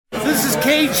is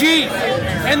KG,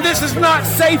 and this is not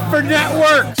safe for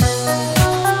networks.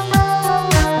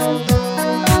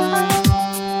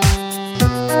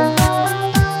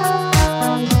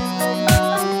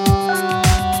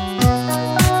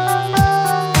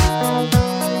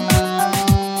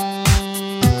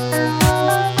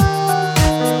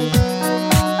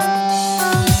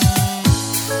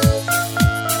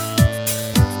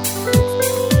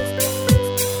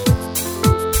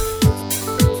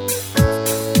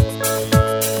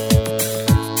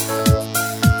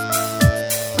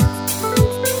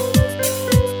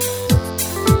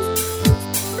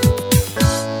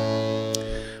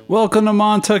 Welcome to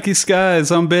Montucky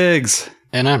Skies. I'm Biggs.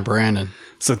 And I'm Brandon.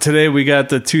 So today we got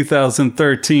the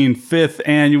 2013 5th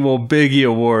Annual Biggie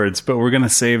Awards, but we're going to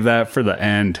save that for the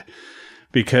end.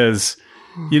 Because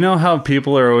you know how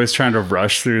people are always trying to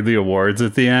rush through the awards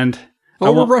at the end?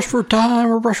 We're rushed for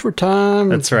time.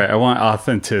 That's right. I want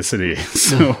authenticity.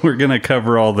 So we're going to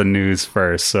cover all the news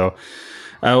first. So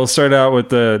I will start out with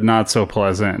the not so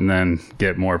pleasant and then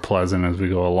get more pleasant as we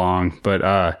go along.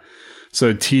 But,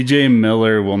 so TJ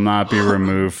Miller will not be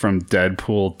removed from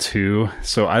Deadpool 2.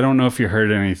 So I don't know if you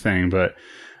heard anything, but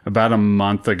about a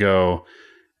month ago,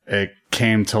 it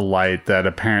came to light that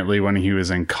apparently when he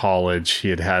was in college, he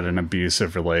had an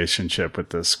abusive relationship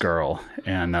with this girl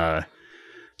and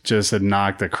just had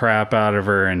knocked the crap out of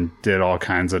her and did all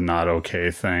kinds of not okay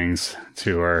things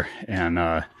to her. And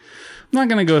I'm not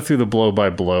going to go through the blow by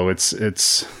blow.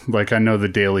 It's like, I know the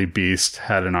Daily Beast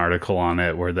had an article on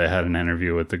it where they had an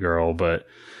interview with the girl, but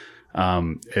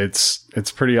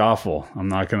it's pretty awful. I'm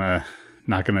not going to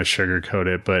sugarcoat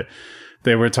it, but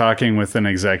they were talking with an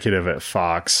executive at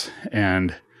Fox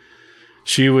and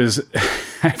she was,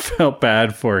 I felt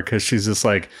bad for her because she's just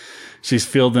like, she's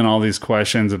fielding all these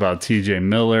questions about TJ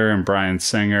Miller and Bryan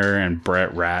Singer and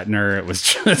Brett Ratner. It was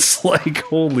just like,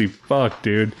 holy fuck,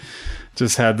 dude.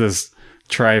 Just had this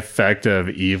trifecta of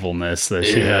evilness that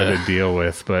she had to deal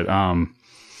with. But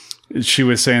she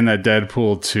was saying that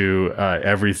Deadpool 2,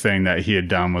 everything that he had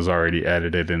done was already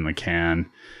edited in the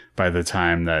can by the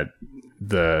time that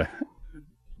the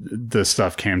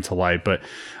stuff came to light. But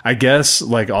I guess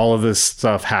like all of this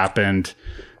stuff happened,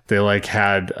 they like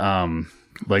had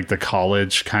like the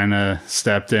college kind of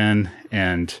stepped in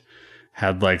and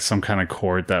had like some kind of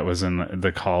court that was in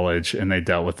the college and they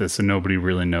dealt with this and nobody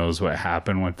really knows what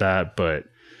happened with that. But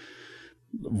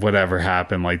whatever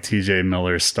happened, like TJ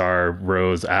Miller's star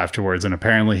rose afterwards. And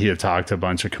apparently he had talked to a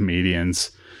bunch of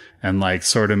comedians and like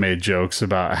sort of made jokes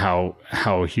about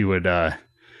how he would,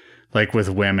 like with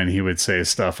women, he would say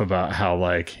stuff about how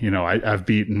like, you know, I've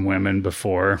beaten women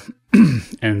before.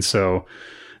 And so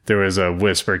there was a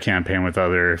whisper campaign with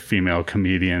other female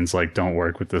comedians, like, don't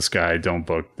work with this guy, don't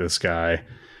book this guy.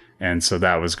 And so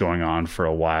that was going on for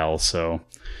a while. So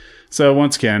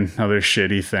once again, another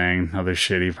shitty thing, another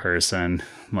shitty person,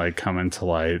 like, coming to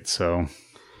light. So,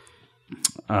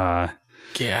 God.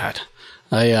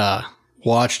 I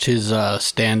watched his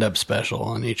stand-up special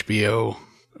on HBO.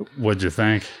 What'd you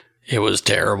think? It was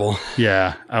terrible.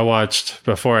 Yeah, I watched,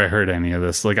 before I heard any of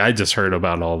this, like, I just heard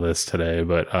about all this today,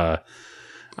 but,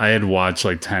 I had watched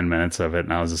like 10 minutes of it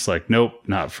and I was just like, nope,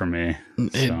 not for me.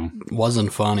 It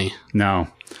wasn't funny. No.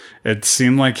 It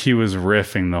seemed like he was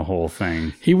riffing the whole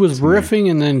thing. He was riffing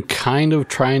and then kind of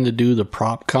trying to do the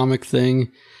prop comic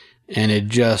thing. And it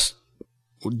just,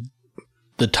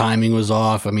 the timing was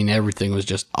off. I mean, everything was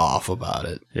just off about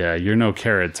it. Yeah, you're no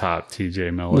Carrot Top,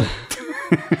 TJ Miller.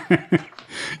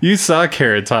 You saw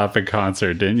Carrot Top at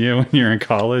concert, didn't you, when you were in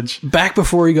college? Back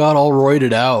before he got all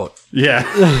roided out. Yeah.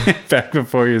 Back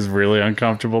before he was really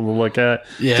uncomfortable to look at.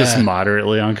 Yeah. Just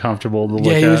moderately uncomfortable to look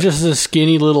at. Yeah, he was just a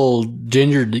skinny little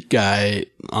ginger guy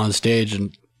on stage,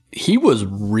 and he was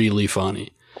really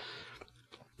funny.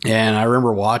 And I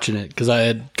remember watching it because I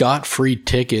had got free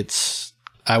tickets.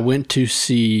 I went to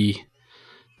see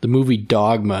the movie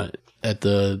Dogma at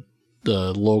the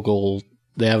local,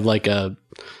 they have like a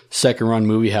second run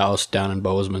movie house down in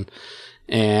Bozeman.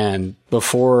 And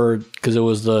before, because it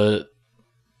was the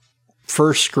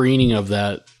first screening of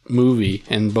that movie,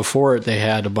 and before it they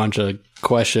had a bunch of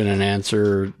question and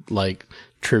answer like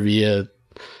trivia,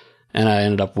 and I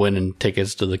ended up winning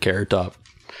tickets to the Carrot Top.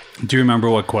 Do you remember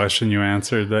what question you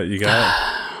answered that you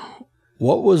got?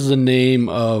 What was the name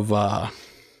of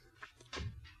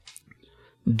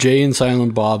Jay and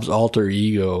Silent Bob's alter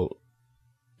ego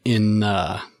in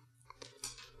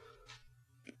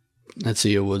let's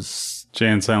see, it was Jay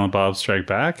and Silent Bob Strike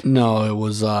Back? No, it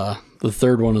was the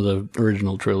third one of the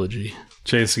original trilogy.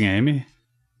 Chasing Amy?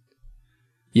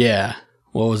 Yeah.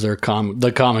 What was their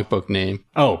the comic book name?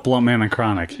 Oh, Blunt Man and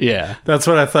Chronic. Yeah. That's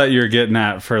what I thought you were getting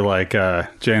at for like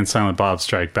Jay and Silent Bob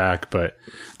Strike Back, but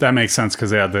that makes sense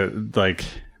because they had the like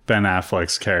Ben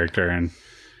Affleck's character and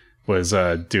was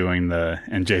doing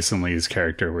and Jason Lee's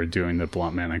character were doing the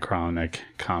Blunt Man and Chronic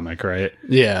comic, right?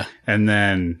 Yeah. And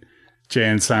then Jay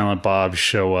and Silent Bob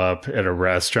show up at a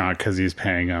restaurant because he's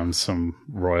paying them some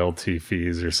royalty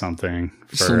fees or something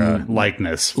for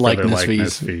likeness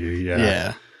fees. fee.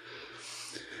 Yeah.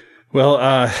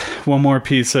 Well, one more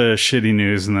piece of shitty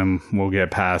news and then we'll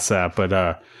get past that.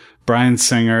 But Bryan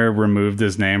Singer removed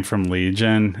his name from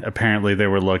Legion. Apparently they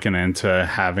were looking into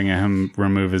having him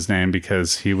remove his name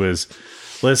because he was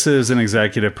listed as an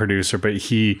executive producer, but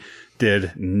he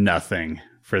did nothing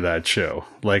for that show.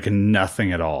 Like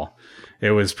nothing at all.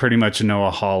 It was pretty much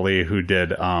Noah Hawley who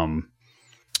did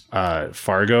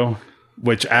Fargo,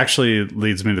 which actually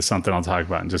leads me to something I'll talk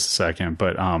about in just a second.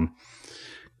 But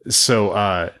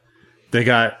they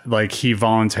got like he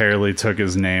voluntarily took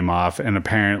his name off, and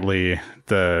apparently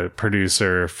the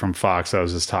producer from Fox I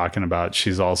was just talking about,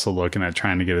 she's also looking at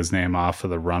trying to get his name off of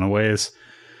The Runaways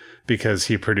because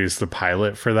he produced the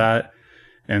pilot for that.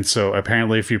 And so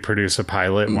apparently if you produce a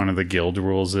pilot, one of the guild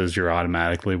rules is you're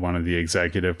automatically one of the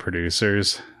executive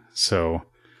producers. So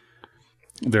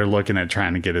they're looking at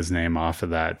trying to get his name off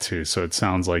of that too. So it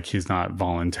sounds like he's not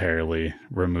voluntarily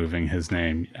removing his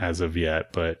name as of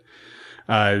yet, but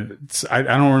I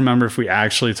don't remember if we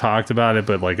actually talked about it,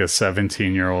 but like a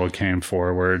 17-year-old came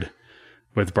forward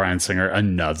with Bryan Singer,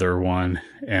 another one,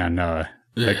 and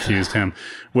accused him,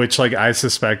 which like I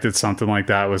suspected something like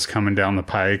that was coming down the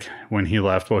pike when he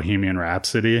left Bohemian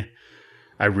Rhapsody.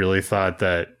 I really thought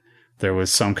that there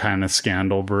was some kind of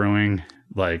scandal brewing,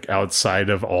 like outside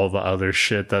of all the other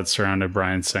shit that surrounded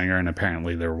Bryan Singer, and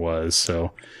apparently there was.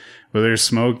 So where there's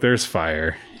smoke, there's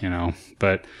fire, you know.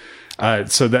 But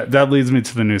so that leads me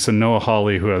to the news. So Noah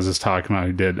Hawley, who I was just talking about,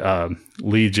 who did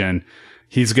Legion,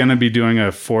 he's going to be doing a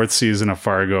 4th season of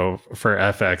Fargo for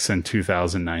FX in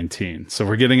 2019. So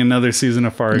we're getting another season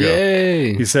of Fargo.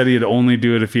 Yay! He said he'd only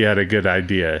do it if he had a good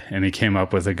idea, and he came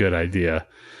up with a good idea.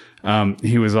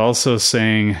 He was also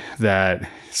saying that,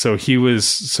 so he was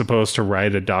supposed to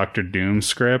write a Dr. Doom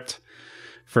script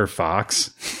for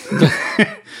Fox.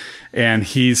 And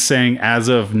he's saying as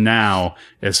of now,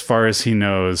 as far as he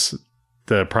knows,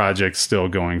 the project's still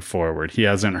going forward. He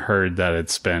hasn't heard that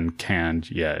it's been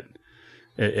canned yet.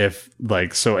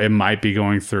 So it might be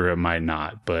going through, it might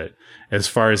not, but as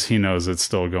far as he knows, it's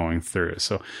still going through.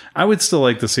 So I would still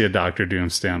like to see a Dr. Doom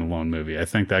standalone movie. I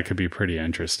think that could be pretty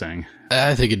interesting.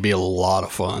 I think it'd be a lot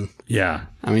of fun. Yeah.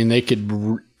 I mean, they could,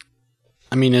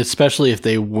 especially if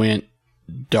they went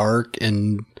dark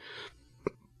and,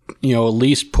 at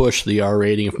least push the R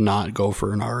rating, if not go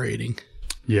for an R rating.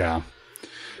 Yeah.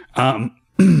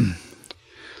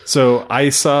 So I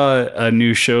saw a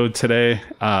new show today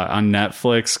on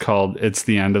Netflix called It's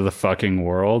the End of the Fucking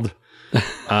World.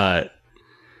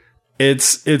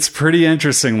 It's pretty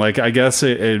interesting. Like, I guess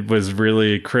it was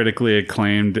really critically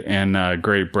acclaimed in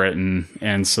Great Britain,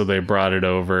 and so they brought it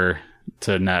over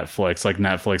to Netflix. Like,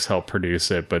 Netflix helped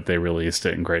produce it, but they released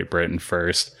it in Great Britain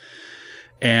first.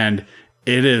 And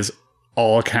it is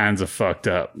all kinds of fucked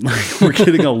up. Like, we're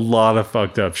getting a lot of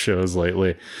fucked up shows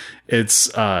lately. It's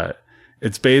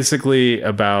basically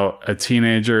about a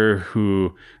teenager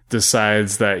who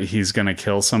decides that he's going to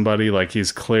kill somebody. Like,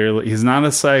 he's not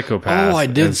a psychopath. Oh, I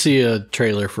did see a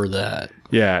trailer for that.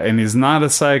 Yeah. And he's not a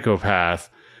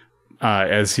psychopath,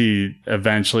 as he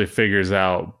eventually figures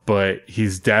out, but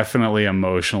he's definitely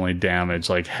emotionally damaged,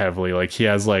 like heavily. Like, he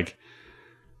has like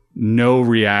no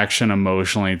reaction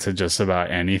emotionally to just about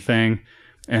anything.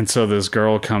 And so this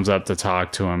girl comes up to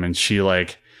talk to him, and she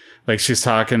like she's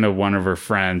talking to one of her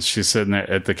friends. She's sitting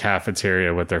at the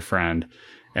cafeteria with her friend,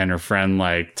 and her friend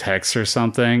like texts her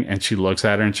something, and she looks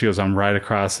at her and she goes, "I'm right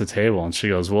across the table." And she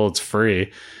goes, "Well, it's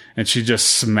free." And she just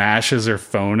smashes her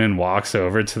phone and walks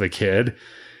over to the kid.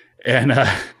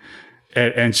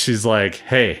 And she's like,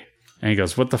 "Hey," and he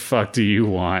goes, "What the fuck do you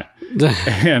want?"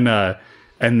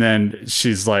 And then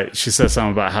she says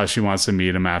something about how she wants to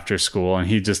meet him after school, and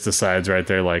he just decides right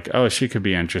there, like, oh, she could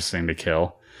be interesting to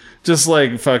kill. Just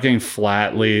like fucking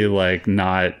flatly, like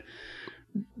no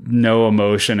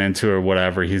emotion into her,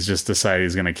 whatever. He's just decided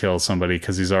he's going to kill somebody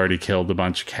because he's already killed a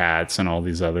bunch of cats and all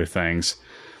these other things.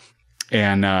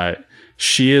 And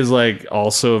she is like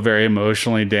also very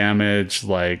emotionally damaged.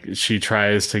 Like, she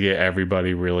tries to get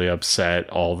everybody really upset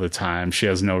all the time. She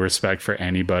has no respect for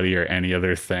anybody or any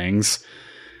other things.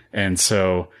 And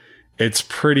so it's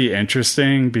pretty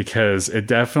interesting because it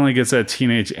definitely gets that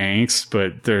teenage angst,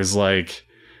 but there's like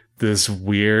this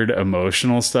weird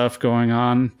emotional stuff going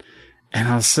on. And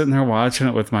I was sitting there watching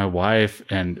it with my wife,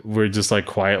 and we're just like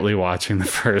quietly watching the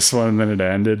first one, and then it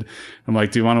ended. I'm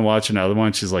like, do you want to watch another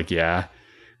one? She's like, yeah.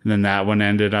 And then that one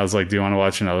ended. I was like, do you want to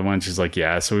watch another one? She's like,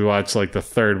 yeah. So we watched like the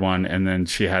third one, and then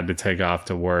she had to take off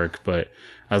to work. But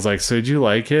I was like, so did you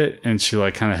like it? And she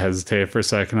like kind of hesitated for a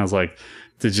second. I was like,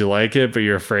 did you like it? But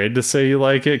you're afraid to say you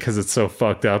like it because it's so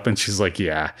fucked up. And she's like,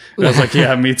 yeah. And I was like,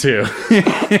 yeah, me too.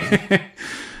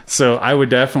 So I would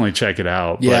definitely check it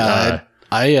out. Yeah. But,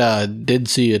 I did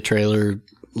see a trailer,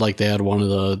 like they had one of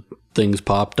the things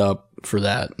popped up for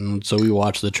that. And so we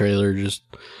watched the trailer just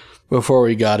before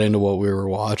we got into what we were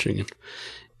watching.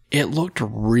 It looked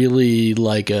really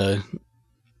like a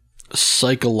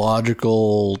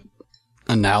psychological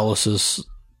analysis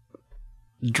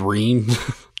dream.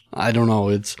 I don't know.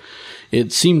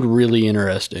 It seemed really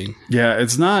interesting. Yeah,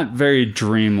 it's not very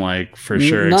dreamlike for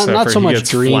sure. Not except so for much he gets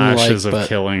dream-like, flashes of but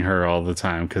killing her all the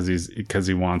time because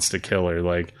he wants to kill her.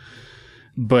 Like,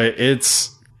 but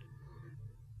it's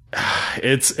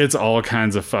all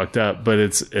kinds of fucked up. But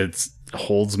it's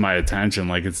holds my attention.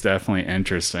 Like, it's definitely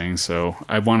interesting. So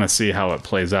I want to see how it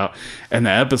plays out. And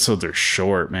the episodes are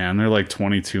short, man. They're like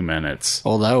 22 minutes.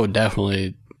 Oh, that would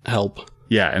definitely help.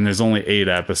 Yeah, and there's only 8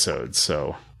 episodes,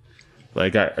 so.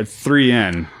 Like, 3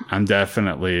 in, I'm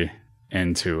definitely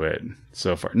into it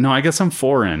so far. No, I guess I'm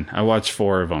 4 in. I watched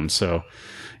 4 of them. So,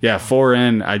 yeah, 4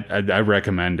 in, I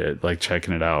recommend it, like,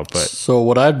 checking it out. But so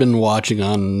what I've been watching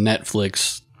on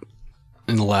Netflix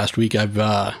in the last week,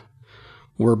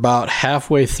 we're about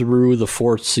halfway through the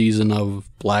 4th season of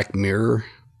Black Mirror.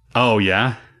 Oh,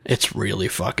 yeah? It's really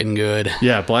fucking good.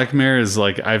 Yeah, Black Mirror is,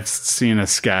 like, I've seen a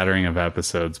scattering of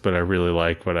episodes, but I really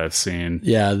like what I've seen.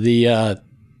 Yeah,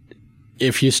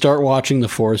 if you start watching the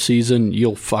 4th season,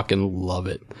 you'll fucking love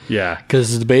it. Yeah.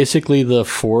 Because it's basically the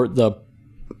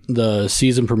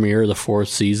season premiere, the 4th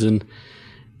season,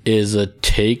 is a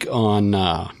take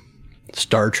on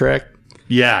Star Trek.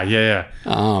 Yeah.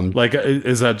 Like,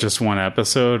 is that just one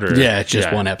episode? Or? Yeah, it's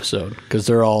just one episode. Because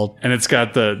they're all... And it's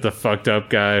got the fucked up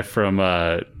guy from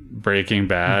Breaking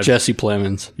Bad. Jesse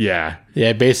Plemons. Yeah. Yeah,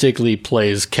 it basically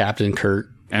plays Captain Kirk.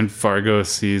 And Fargo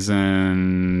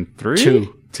season 3?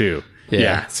 2.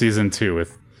 Yeah, season 2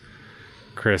 with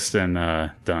Kristen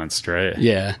Dunst, right?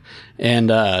 Yeah,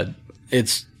 and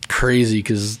it's crazy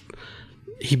because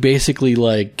he basically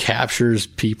like captures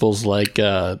people's like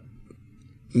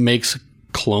makes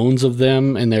clones of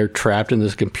them, and they're trapped in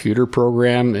this computer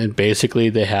program, and basically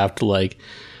they have to like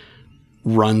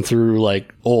run through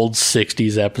like old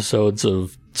 60s episodes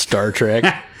of Star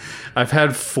Trek. I've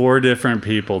had 4 different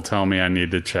people tell me I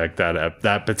need to check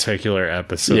that particular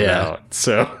episode out.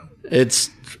 So. It's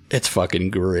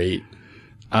fucking great.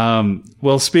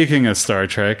 Well, speaking of Star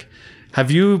Trek, have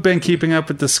you been keeping up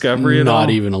with Discovery at all? Not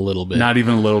even a little bit. Not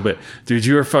even a little bit. Dude,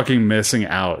 you are fucking missing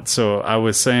out. So I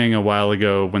was saying a while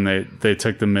ago when they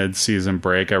took the mid-season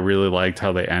break, I really liked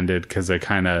how they ended because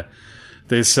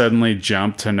they suddenly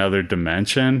jumped to another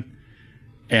dimension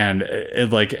and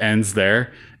it like ends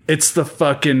there. It's the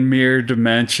fucking mirror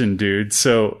dimension, dude.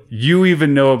 So you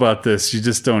even know about this. You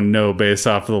just don't know based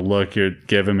off of the look you're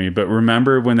giving me. But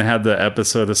remember when they had the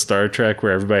episode of Star Trek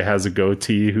where everybody has a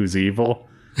goatee who's evil?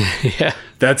 Yeah.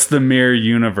 That's the mirror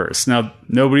universe. Now,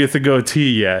 nobody with a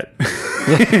goatee yet.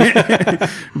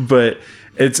 But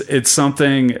it's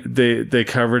something they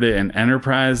covered it in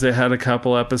Enterprise. They had a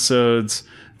couple episodes.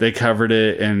 They covered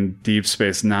it in Deep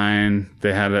Space Nine.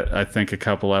 They had, I think, a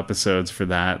couple episodes for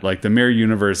that. Like, the mirror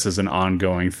universe is an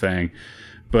ongoing thing.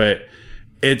 But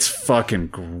it's fucking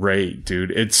great,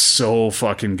 dude. It's so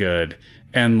fucking good.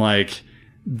 And, like,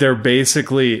 they're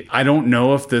basically... I don't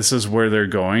know if this is where they're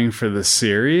going for the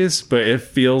series, but it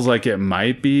feels like it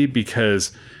might be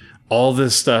because all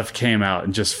this stuff came out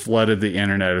and just flooded the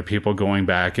internet of people going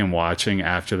back and watching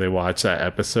after they watched that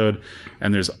episode.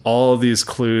 And there's all of these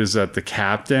clues that the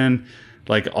captain,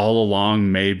 like, all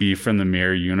along may be from the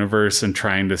mirror universe and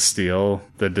trying to steal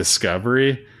the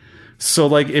Discovery. So,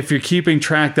 like, if you're keeping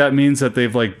track, that means that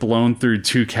they've, like, blown through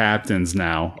 2 captains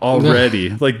now already.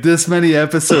 Like, this many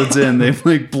episodes in, they've,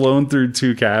 like, blown through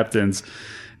 2 captains.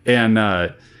 And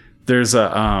there's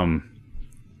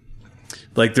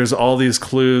there's all these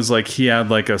clues. Like, he had,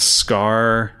 like, a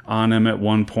scar on him at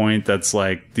one point that's,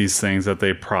 like, these things that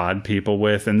they prod people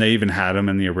with. And they even had him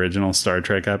in the original Star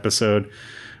Trek episode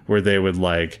where they would,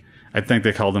 like... I think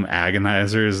they called them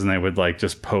agonizers, and they would, like,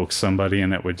 just poke somebody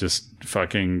and it would just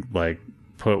fucking, like,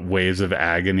 put waves of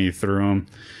agony through them.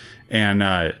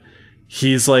 And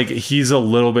he's a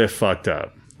little bit fucked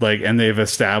up. Like, and they've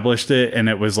established it, and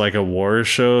it was like a war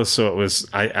show. So it was,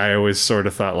 I always sort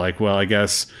of thought, like, well, I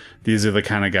guess these are the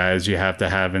kind of guys you have to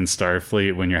have in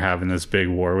Starfleet when you're having this big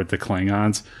war with the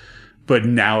Klingons. but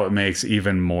now it makes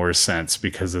even more sense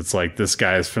because it's like this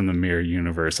guy is from the mirror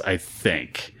universe, I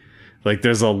think. Like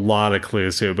there's a lot of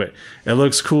clues to it, but it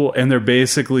looks cool. And they're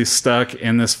basically stuck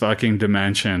in this fucking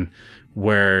dimension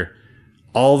where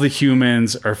all the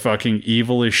humans are fucking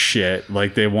evil as shit.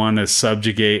 Like they want to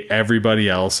subjugate everybody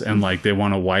else and like they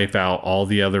want to wipe out all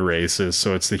the other races.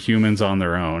 So it's the humans on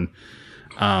their own.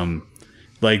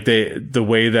 Like the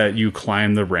way that you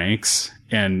climb the ranks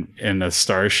and in a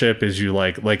starship is you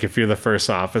like if you're the first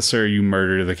officer, you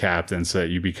murder the captain so that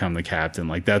you become the captain.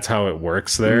 Like that's how it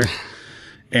works there.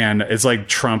 And it's like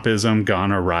Trumpism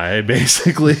gone awry,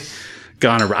 basically.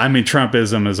 Gone awry. I mean,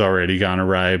 Trumpism has already gone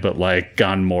awry, but like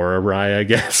gone more awry, I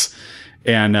guess.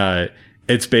 And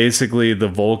it's basically the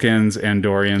Vulcans,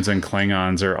 Andorians, and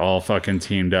Klingons are all fucking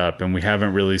teamed up, and we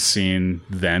haven't really seen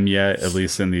them yet, at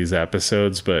least in these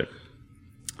episodes. But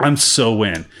I'm so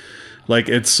in. Like,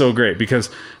 it's so great because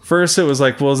first it was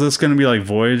like, well, is this going to be like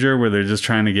Voyager where they're just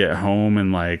trying to get home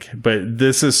and like, but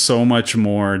this is so much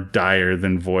more dire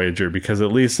than Voyager because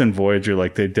at least in Voyager,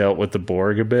 like they dealt with the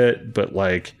Borg a bit, but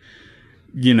like,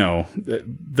 you know,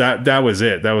 that was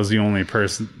it. That was the only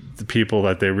the people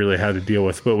that they really had to deal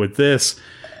with. But with this,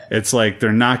 it's like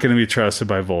they're not going to be trusted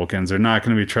by Vulcans. They're not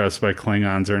going to be trusted by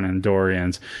Klingons or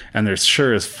Andorians. And they're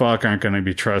sure as fuck aren't going to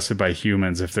be trusted by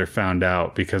humans if they're found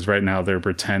out because right now they're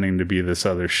pretending to be this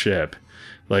other ship.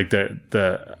 Like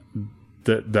the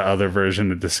other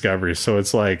version of Discovery. So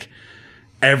it's like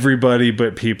everybody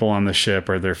but people on the ship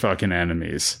are their fucking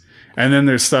enemies. And then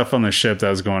there's stuff on the ship that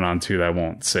was going on too that I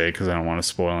won't say because I don't want to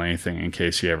spoil anything in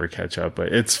case you ever catch up.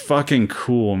 But it's fucking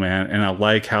cool, man. And I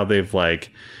like how they've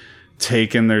like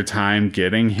taken their time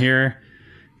getting here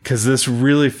because this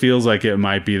really feels like it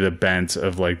might be the bent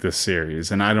of like the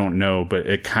series. And I don't know, but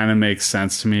it kind of makes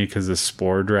sense to me because the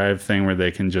spore drive thing where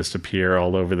they can just appear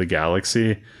all over the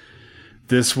galaxy.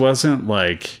 This isn't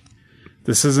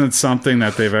something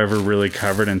that they've ever really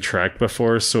covered in Trek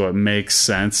before, so it makes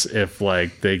sense if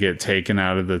like they get taken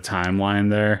out of the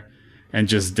timeline there and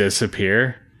just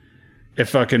disappear. It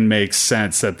fucking makes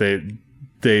sense that they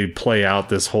play out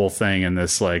this whole thing in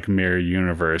this like mirror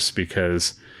universe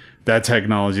because that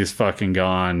technology is fucking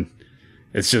gone.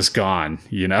 It's just gone,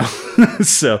 you know?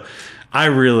 So I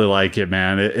really like it,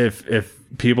 man. If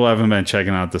people haven't been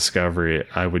checking out Discovery,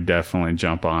 I would definitely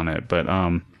jump on it. But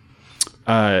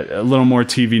a little more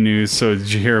TV news. So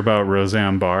did you hear about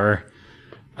Roseanne Barr?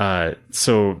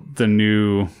 So the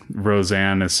new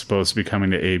Roseanne is supposed to be coming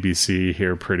to ABC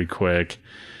here pretty quick.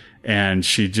 And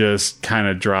she just kind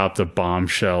of dropped a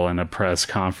bombshell in a press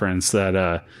conference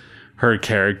that her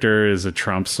character is a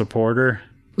Trump supporter.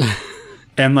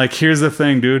 And like, here's the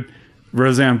thing, dude.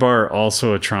 Roseanne Barr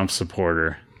also a Trump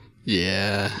supporter.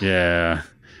 Yeah. Yeah.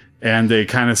 And they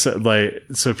kind of said like,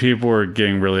 so people were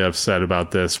getting really upset about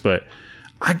this, but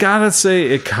I gotta say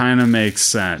it kind of makes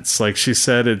sense. Like she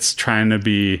said, they're trying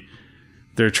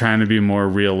to be more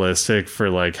realistic for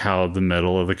like how the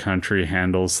middle of the country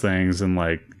handles things and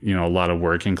like, you know, a lot of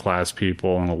working class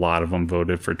people and a lot of them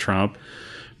voted for Trump.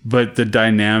 But the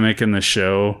dynamic in the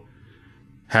show,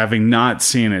 having not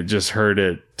seen it, just heard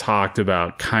it talked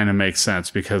about, kind of makes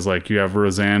sense because like you have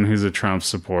Roseanne who's a Trump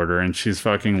supporter and she's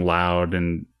fucking loud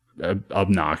and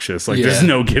obnoxious. Like there's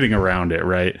no getting around it,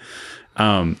 right?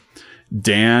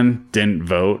 Dan didn't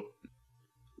vote.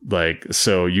 Like,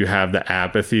 so you have the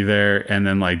apathy there. And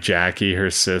then like Jackie, her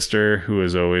sister, who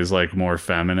is always like more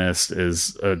feminist,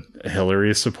 is a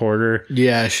Hillary supporter.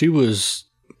 Yeah. She was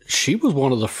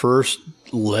one of the first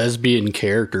lesbian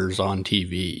characters on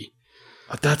TV.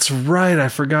 That's right. I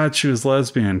forgot she was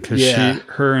lesbian because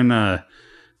her and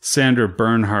Sandra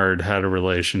Bernhard had a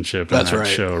relationship in that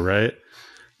show, right?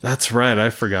 That's right. I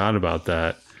forgot about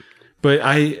that. But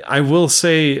I will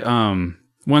say,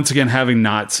 once again, having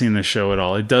not seen the show at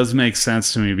all, it does make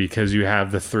sense to me because you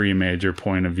have the three major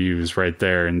point of views right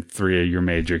there and three of your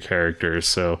major characters.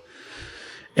 So,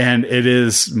 and it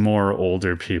is more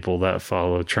older people that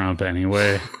follow Trump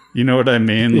anyway. You know what I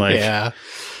mean? Like, yeah.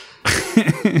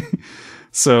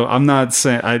 So I'm not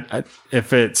saying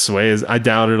if it sways, I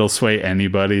doubt it'll sway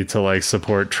anybody to like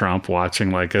support Trump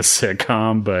watching like a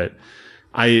sitcom, but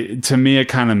to me, it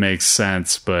kind of makes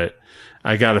sense, but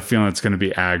I got a feeling it's going to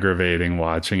be aggravating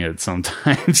watching it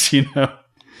sometimes, you know,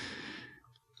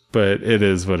 but it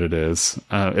is what it is.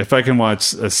 If I can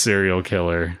watch a serial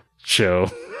killer show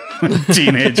with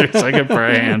teenagers, I could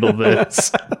probably handle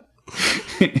this.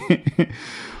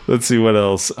 Let's see what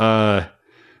else.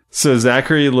 So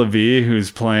Zachary Levi,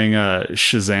 who's playing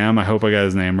Shazam, I hope I got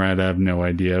his name right. I have no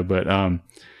idea, but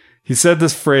he said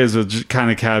this phrase which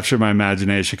kind of captured my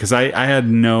imagination because I had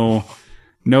no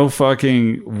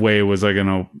fucking way was I going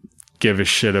to give a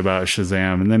shit about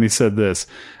Shazam. And then he said this,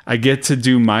 I get to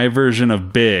do my version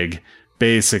of Big.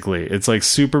 Basically, it's like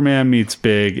Superman meets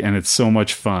Big, and it's so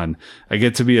much fun. I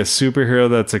get to be a superhero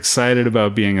that's excited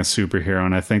about being a superhero,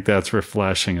 and I think that's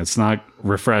refreshing. It's not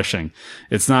refreshing.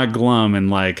 It's not glum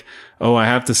and like, oh, I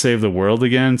have to save the world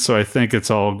again. So I think it's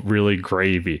all really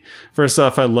gravy. First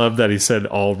off, I love that he said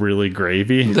all really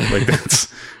gravy. Like it's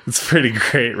pretty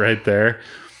great right there.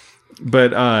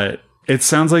 But it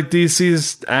sounds like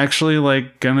DC's actually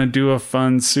like gonna do a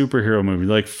fun superhero movie,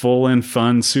 like full in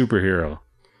fun superhero.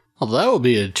 Well, that would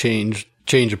be a change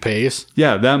of pace.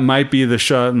 Yeah, that might be the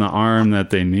shot in the arm that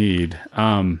they need.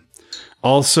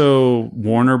 Also,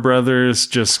 Warner Brothers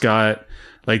just got,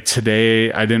 like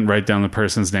today, I didn't write down the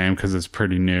person's name because it's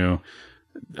pretty new,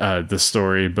 the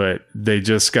story, but they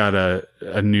just got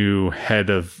a new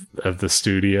head of the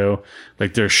studio.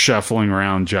 Like they're shuffling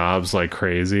around jobs like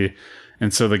crazy.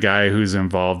 And so the guy who's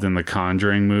involved in the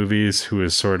Conjuring movies, who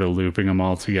is sort of looping them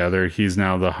all together, he's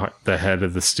now the head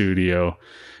of the studio.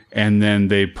 And then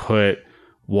they put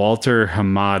Walter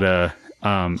Hamada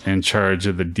in charge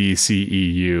of the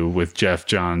DCEU, with Jeff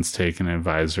Johns taking an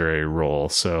advisory role.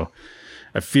 So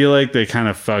I feel like they kind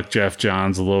of fucked Jeff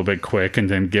Johns a little bit quick and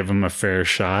didn't give him a fair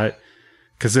shot.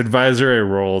 Because advisory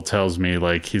role tells me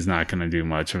like he's not going to do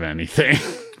much of anything.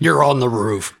 You're on the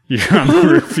roof. You're on the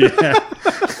roof,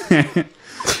 yeah.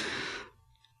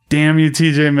 Damn you,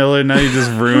 TJ Miller. Now you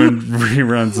just ruined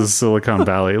reruns of Silicon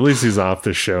Valley. At least he's off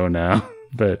the show now.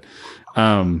 But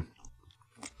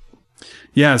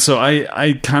yeah, so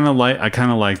I kind of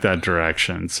like that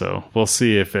direction. So we'll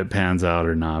see if it pans out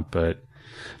or not. But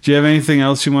do you have anything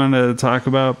else you wanted to talk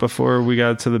about before we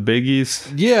got to the biggies?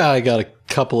 Yeah, I got a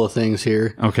couple of things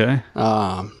here. Okay.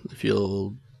 If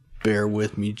you'll bear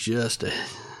with me just a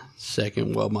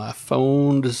second while my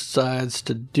phone decides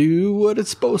to do what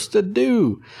it's supposed to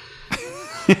do.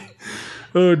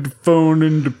 Oh, the phone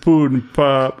and the pudding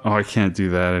pop. Oh, I can't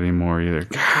do that anymore either.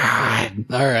 God.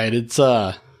 All right, it's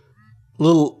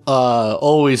little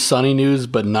Always Sunny news,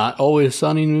 but not Always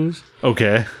Sunny news.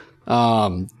 Okay.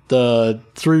 The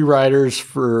three writers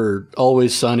for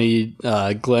Always Sunny,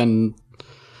 Glenn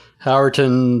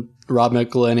Howerton, Rob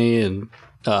McElhenney,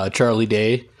 and Charlie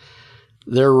Day,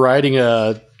 they're writing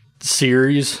a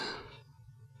series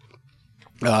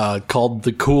called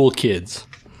The Cool Kids.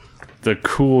 The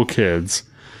Cool Kids.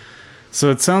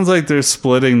 So it sounds like they're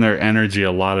splitting their energy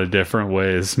a lot of different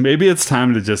ways. Maybe it's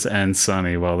time to just end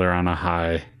Sunny while they're on a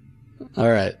high. All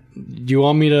right. Do you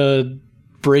want me to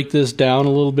break this down a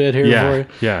little bit here for you?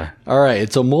 Yeah. All right.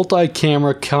 It's a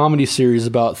multi-camera comedy series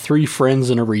about three friends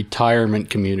in a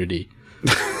retirement community.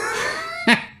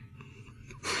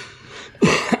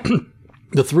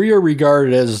 The three are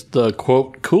regarded as the,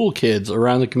 quote, cool kids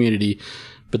around the community,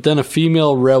 but then a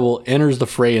female rebel enters the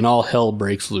fray and all hell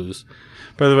breaks loose.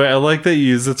 By the way, I like that you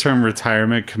use the term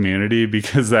retirement community,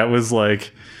 because that was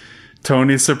like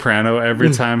Tony Soprano.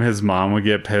 Every time his mom would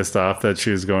get pissed off that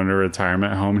she was going to a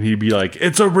retirement home, he'd be like,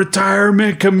 it's a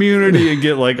retirement community, and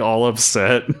get like all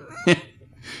upset.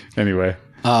 Anyway.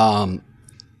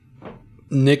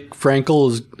 Nick Frankel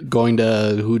is going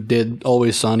to, who did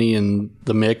Always Sunny and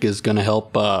The Mick, is going to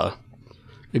help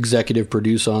executive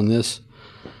produce on this.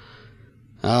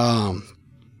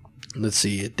 Let's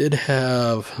see. It did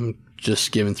have, I'm just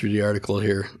skimming through the article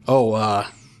here.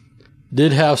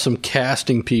 Did have some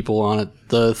casting people on it.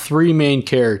 The three main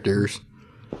characters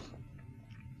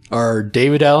are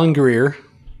David Alan Grier.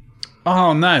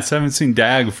 Oh, nice. I haven't seen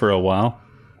Dag for a while.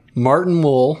 Martin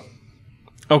Mull.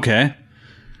 Okay.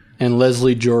 And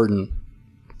Leslie Jordan.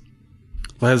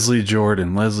 Leslie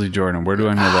Jordan. Where do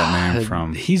I know that name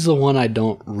from? He's the one I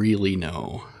don't really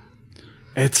know.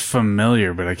 It's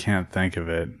familiar, but I can't think of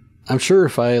it. I'm sure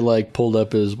if I pulled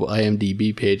up his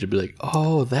IMDb page, I'd be like,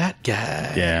 oh, that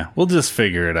guy. Yeah, we'll just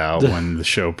figure it out when the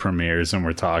show premieres and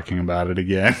we're talking about it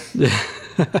again.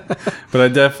 But I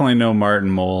definitely know Martin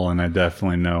Mull, and I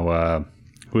definitely know,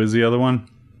 who is the other one?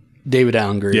 David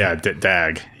Alan Grier. Yeah,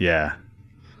 Dag. Yeah.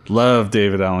 Love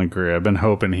David Alan Grier. I've been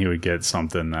hoping he would get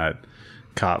something that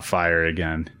caught fire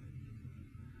again.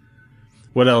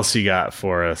 What else you got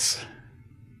for us?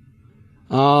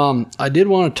 I did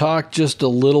want to talk just a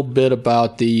little bit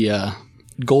about the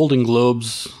Golden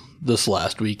Globes this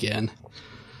last weekend.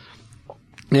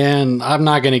 And I'm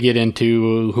not going to get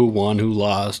into who won, who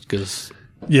lost, because...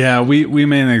 Yeah, we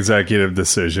made an executive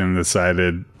decision,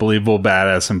 decided believable,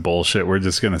 badass, and bullshit. We're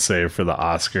just going to save for the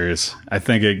Oscars. I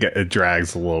think it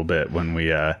drags a little bit when we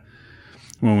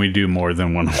do more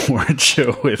than one award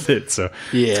show with it. So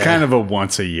yeah. It's kind of a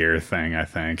once a year thing, I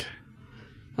think.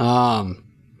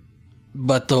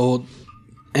 But though,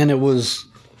 and it was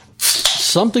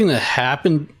something that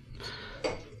happened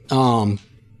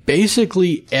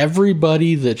Basically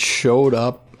everybody that showed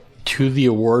up to the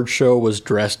award show was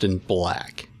dressed in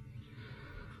black.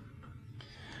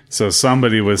 So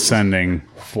somebody was sending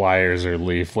flyers or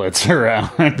leaflets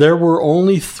around. There were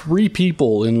only 3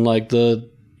 people in like the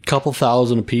couple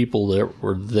thousand people that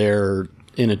were there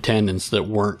in attendance that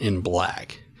weren't in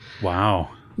black. Wow.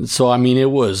 So I mean,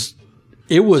 it was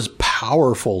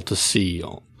powerful to see.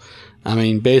 I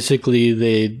mean, basically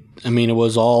it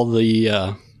was all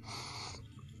the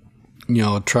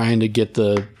trying to get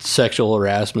the sexual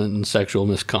harassment and sexual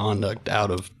misconduct out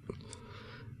of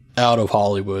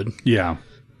Hollywood. Yeah.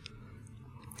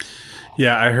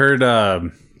 Yeah, I heard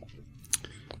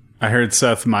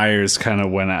Seth Meyers kind of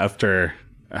went after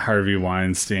Harvey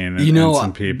Weinstein and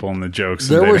some people, and the jokes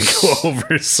didn't go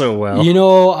over so well.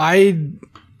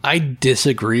 I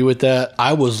disagree with that.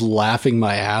 I was laughing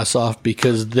my ass off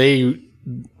because they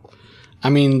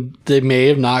may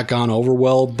have not gone over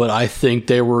well, but I think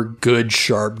they were good,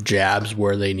 sharp jabs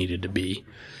where they needed to be.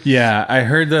 Yeah, I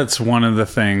heard that's one of the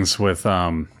things with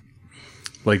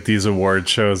like these award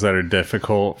shows that are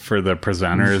difficult for the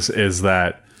presenters is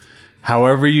that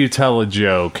however you tell a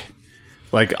joke,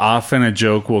 like often a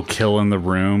joke will kill in the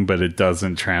room, but it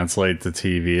doesn't translate to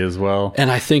TV as well.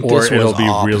 And I think it'll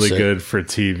be really good for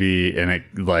TV and it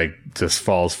like just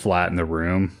falls flat in the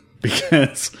room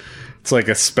because it's like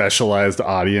a specialized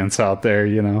audience out there,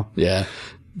 Yeah.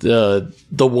 The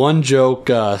one joke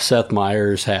Seth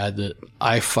Meyers had that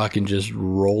I fucking just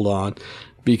rolled on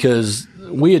because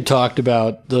we had talked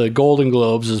about the Golden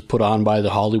Globes is put on by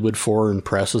the Hollywood Foreign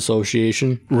Press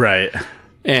Association. Right.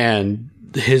 And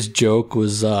his joke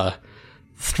was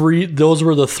those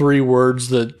were the 3 words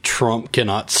that Trump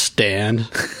cannot stand.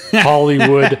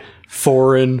 Hollywood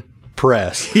Foreign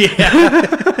Press. Yeah.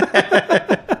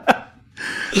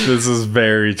 This is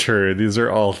very true. These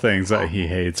are all things that he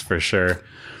hates for sure.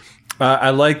 I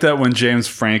like that when James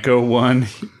Franco won,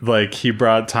 like he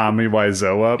brought Tommy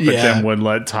Wiseau up, but then wouldn't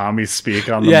let Tommy speak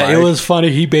on the mic. Yeah, it was funny.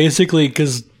 He basically,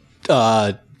 because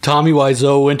Tommy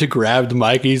Wiseau went to grab the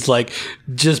mic, he's like,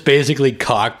 just basically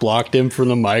cock blocked him from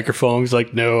the microphone. He's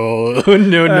like, no.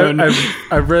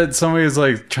 I read somebody was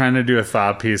like trying to do a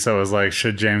thought piece that was like,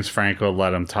 should James Franco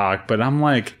let him talk? But I'm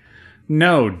like,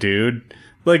 no, dude.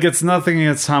 Like, it's nothing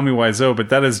against Tommy Wiseau, but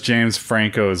that is James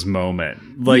Franco's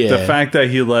moment. Like, the fact that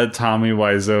he let Tommy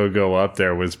Wiseau go up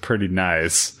there was pretty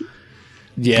nice.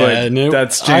 Yeah,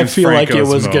 that's James I feel Franco's like it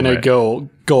was going to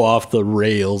go off the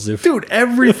rails. Dude,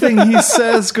 everything he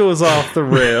says goes off the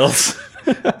rails.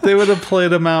 They would have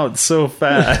played him out so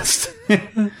fast.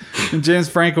 And James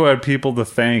Franco had people to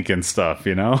thank and stuff,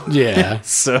 Yeah.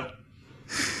 So...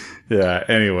 Yeah,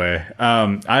 anyway.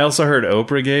 I also heard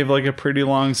Oprah gave like a pretty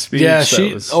long speech. Yeah,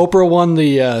 Oprah won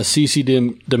the CeCe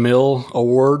DeMille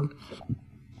Award,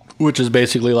 which is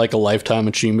basically like a lifetime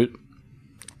achievement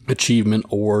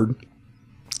award.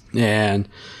 And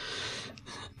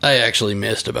I actually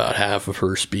missed about half of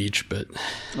her speech, but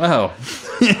I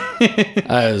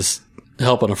was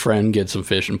helping a friend get some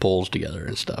fishing poles together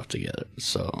and stuff together.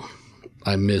 So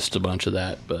I missed a bunch of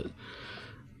that, but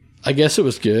I guess it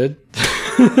was good.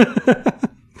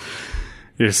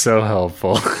 You're so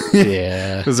helpful.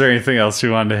 Yeah. Was there anything else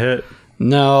you wanted to hit?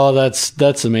 No, that's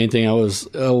the main thing. I was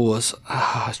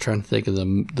trying to think of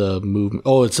the movement.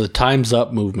 Oh, it's a Time's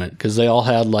Up movement because they all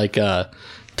had like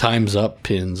Time's Up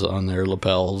pins on their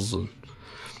lapels.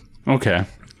 Okay.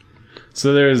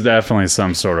 So there's definitely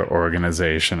some sort of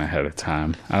organization ahead of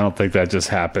time. I don't think that just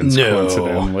happens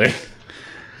coincidentally.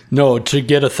 No, to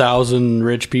get 1,000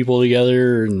 rich people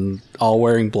together and all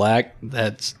wearing black,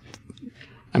 there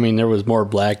was more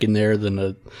black in there than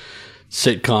a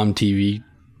sitcom TV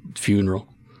funeral.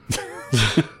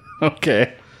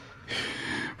 Okay.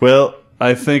 Well,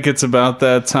 I think it's about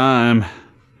that time.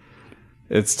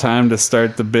 It's time to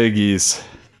start the biggies.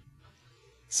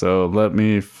 So let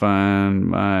me find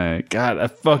my... God, I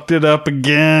fucked it up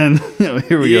again.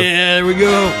 Here we go. Yeah, there we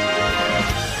go.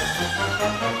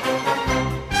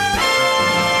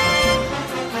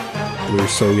 We're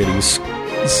so getting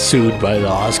sued by the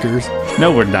Oscars.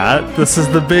 No, we're not. This is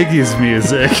the Biggies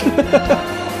music.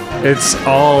 It's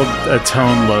all a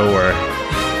tone lower.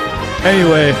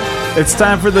 Anyway, it's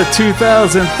time for the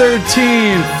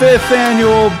 2013 5th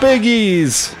Annual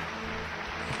Biggies.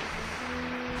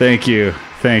 Thank you.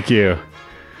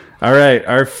 All right,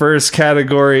 our first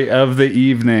category of the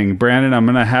evening. Brandon, I'm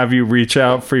going to have you reach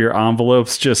out for your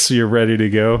envelopes just so you're ready to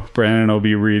go. Brandon will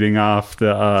be reading off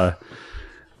the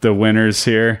winners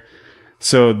here.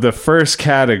 So the first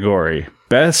category,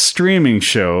 best streaming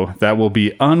show that will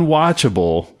be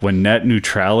unwatchable when net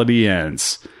neutrality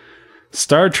ends.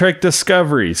 Star Trek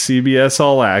Discovery, CBS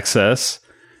All Access.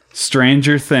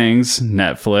 Stranger Things,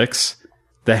 Netflix.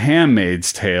 The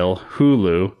Handmaid's Tale,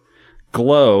 Hulu.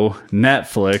 Glow,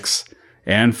 Netflix.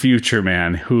 And Future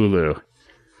Man, Hulu.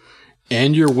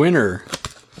 And your winner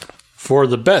for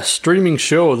the best streaming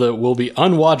show that will be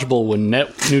unwatchable when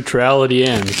net neutrality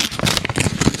ends.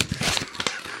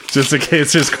 Just in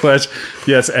case there's question.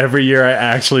 Yes, every year I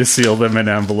actually seal them in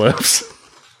envelopes.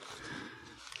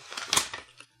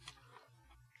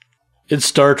 It's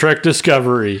Star Trek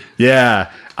Discovery.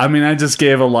 Yeah. I mean, I just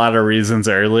gave a lot of reasons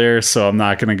earlier, so I'm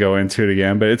not going to go into it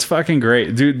again, but it's fucking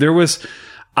great. Dude,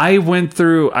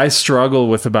 I struggled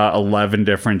with about 11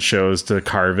 different shows to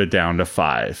carve it down to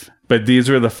 5. But these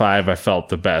were the 5 I felt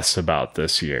the best about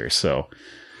this year. So,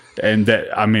 and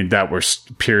that were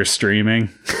pure streaming.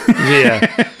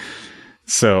 Yeah.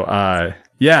 So,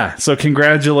 so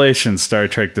congratulations, Star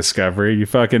Trek Discovery. You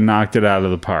fucking knocked it out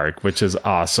of the park, which is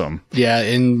awesome. Yeah,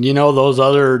 and those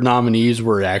other nominees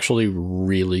were actually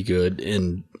really good.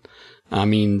 And I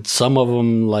mean, some of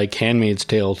them, like Handmaid's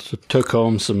Tale, took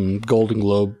home some Golden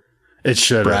Globe. It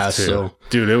should have too. So.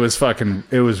 Dude, it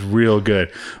was real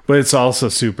good. But it's also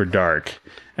super dark.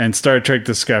 And Star Trek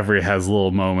Discovery has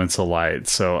little moments of light,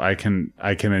 so I can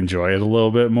enjoy it a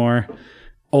little bit more.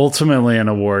 Ultimately, an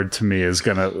award to me it's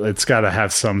got to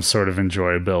have some sort of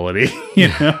enjoyability, you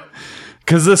know?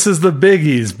 Because this is the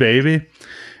biggies, baby.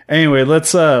 Anyway,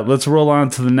 let's roll on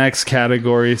to the next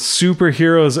category,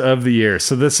 Superheroes of the Year.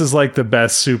 So this is like the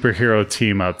best superhero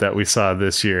team up that we saw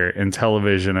this year in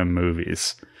television and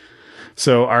movies.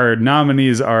 So our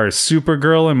nominees are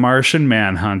Supergirl and Martian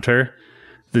Manhunter,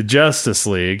 The Justice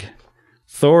League,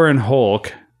 Thor and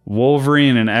Hulk,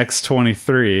 Wolverine and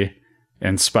X-23,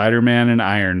 and Spider-Man and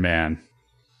Iron Man.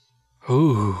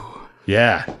 Ooh.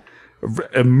 Yeah.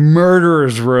 A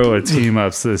murderer's row of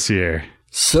team-ups this year.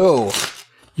 So,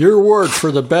 your award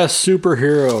for the best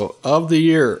superhero of the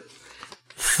year,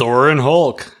 Thor and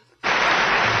Hulk.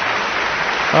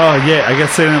 Oh, yeah. I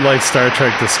guess they didn't like Star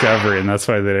Trek Discovery, and that's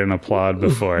why they didn't applaud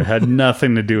before. It had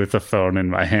nothing to do with the phone in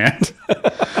my hand.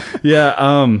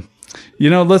 Yeah,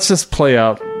 let's just play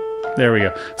out. There we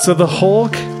go. So the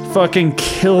Hulk fucking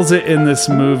kills it in this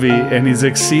movie, and he's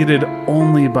exceeded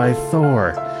only by Thor.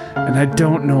 And I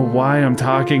don't know why I'm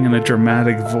talking in a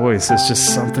dramatic voice. It's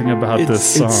just something about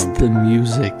this song. It's the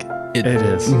music. It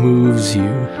is. Moves you.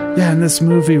 Yeah, and this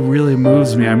movie really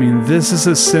moves me. I mean, this is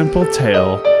a simple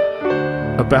tale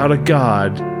about a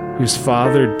god whose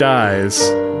father dies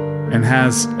and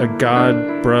has a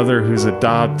god brother who's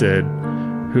adopted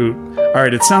who...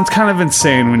 Alright, it sounds kind of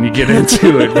insane when you get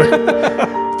into it, but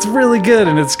it's really good,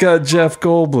 and it's got Jeff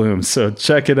Goldblum, so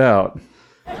check it out.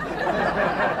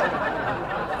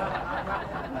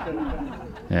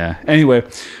 Yeah. Anyway,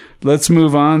 let's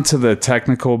move on to the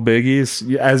technical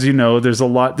biggies. As you know,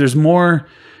 there's more...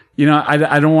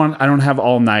 I don't have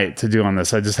all night to do on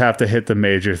this. I just have to hit the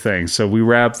major things. So we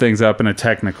wrap things up in a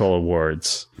technical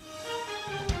awards.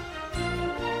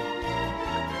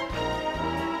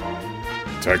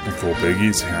 Technical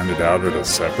biggies handed out at a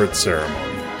separate ceremony.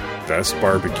 Best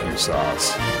barbecue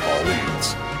sauce,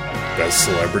 Pauline's. Best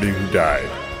celebrity who died,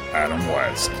 Adam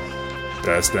West.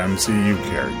 Best MCU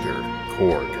character,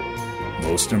 Korg.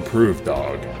 Most improved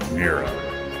dog, Mira.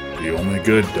 The only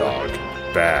good dog,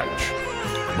 Badge.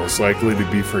 Most likely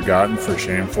to be forgotten for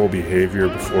shameful behavior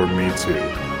before Me Too,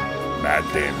 Matt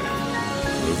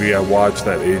Damon. Movie I watched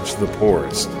that aged the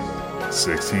poorest,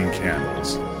 16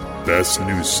 Candles. Best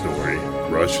news story,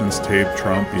 Russians taped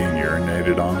Trump being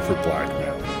urinated on for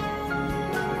blackmail.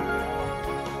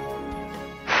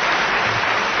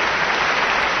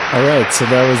 All right, so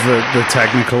that was the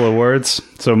technical awards.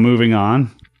 So moving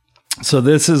on. So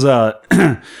this is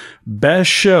a best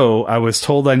show I was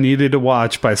told I needed to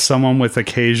watch by someone with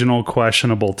occasional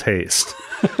questionable taste.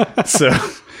 So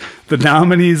the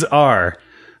nominees are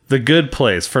The Good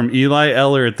Place from Eli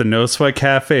Eller at the No Sweat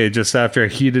Cafe just after a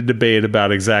heated debate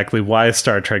about exactly why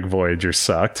Star Trek Voyager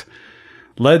sucked.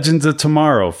 Legends of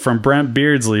Tomorrow from Brent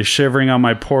Beardsley shivering on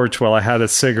my porch while I had a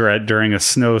cigarette during a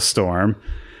snowstorm.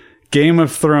 Game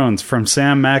of Thrones from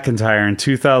Sam McIntyre in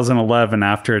 2011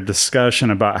 after a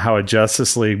discussion about how a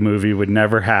Justice League movie would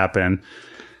never happen.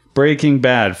 Breaking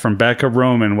Bad from Becca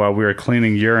Roman while we were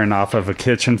cleaning urine off of a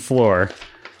kitchen floor.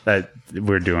 That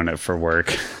we're doing it for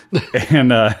work.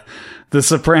 And The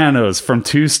Sopranos from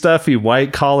two stuffy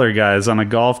white collar guys on a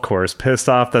golf course pissed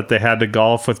off that they had to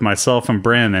golf with myself and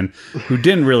Brandon, who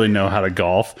didn't really know how to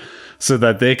golf, so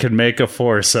that they could make a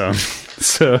foursome.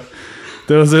 So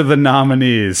those are the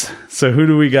nominees. So who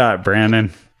do we got,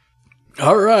 Brandon?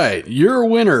 All right, your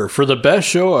winner for the best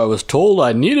show I was told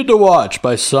I needed to watch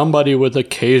by somebody with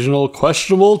occasional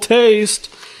questionable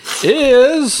taste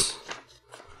is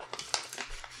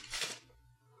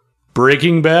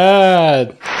Breaking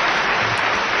Bad.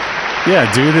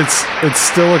 Yeah, dude, it's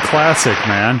still a classic,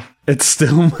 man. It's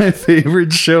still my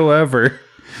favorite show ever.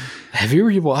 Have you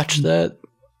rewatched that?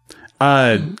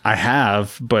 I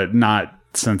have, but not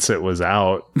since it was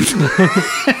out.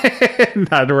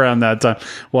 Not around that time.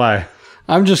 Why?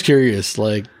 I'm just curious,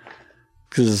 like,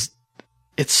 because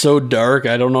it's so dark.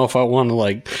 I don't know if I want to,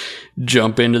 like,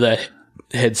 jump into that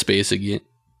headspace again.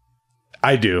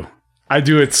 I do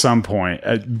at some point,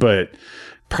 but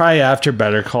probably after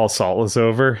Better Call Saul is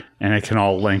over and it can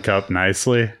all link up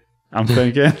nicely, I'm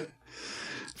thinking.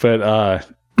 But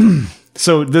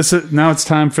so now it's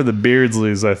time for the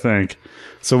Beardsleys, I think.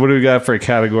 So what do we got for a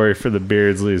category for the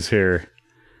Beardsleys here?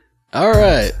 All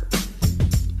right.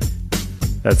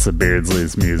 That's the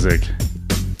Beardsleys music.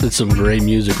 That's some great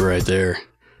music right there.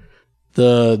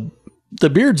 The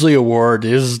Beardsley Award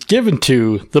is given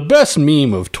to the best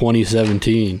meme of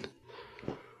 2017.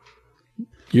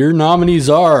 Your nominees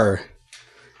are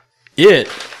It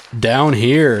Down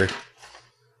Here,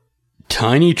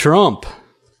 Tiny Trump,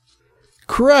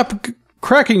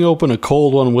 Cracking Open a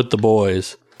Cold One with the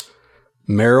Boys,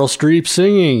 Meryl Streep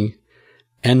Singing,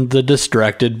 and The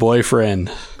Distracted Boyfriend.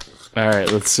 All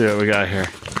right, let's see what we got here.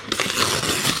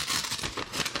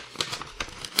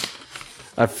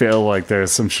 I feel like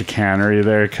there's some chicanery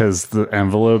there because the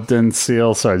envelope didn't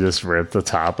seal, so I just ripped the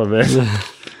top of it.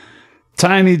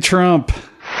 Tiny Trump.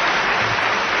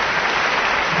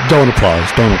 Don't applause.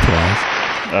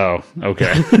 Oh,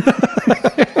 okay.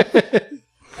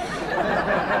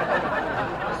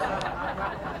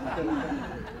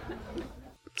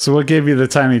 So what gave you the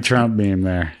Tiny Trump meme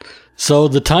there? So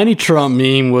the Tiny Trump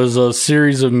meme was a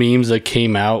series of memes that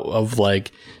came out of,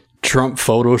 like, Trump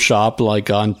Photoshop, like,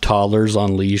 on toddlers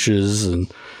on leashes and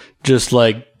just,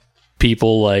 like,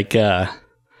 people, like,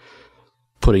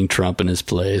 putting Trump in his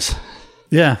place.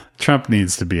 Yeah, Trump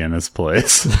needs to be in his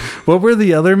place. What were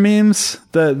the other memes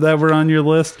that were on your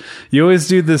list? You always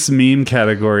do this meme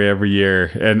category every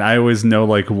year, and I always know,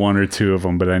 like, one or two of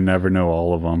them, but I never know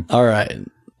all of them. All right.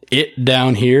 It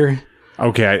Down Here.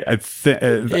 Okay, It's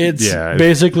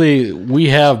basically we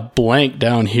have blank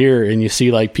down here, and you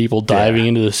see, like, people diving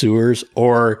into the sewers,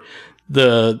 or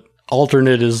the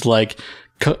alternate is, like,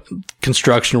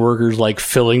 construction workers, like,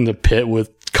 filling the pit with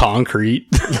concrete.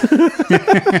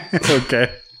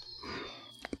 Okay.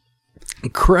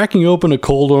 Cracking Open a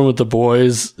Cold One with the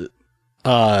Boys.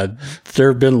 There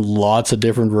have been lots of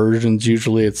different versions.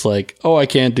 Usually it's like, oh, I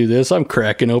can't do this. I'm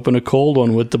cracking open a cold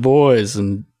one with the boys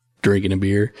and drinking a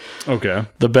beer. Okay.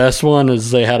 The best one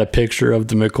is they had a picture of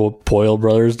the McPoyle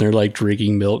brothers and they're like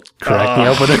drinking milk, cracking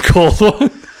open a cold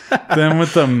one. Them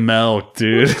with the milk,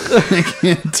 dude. I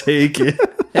can't take it.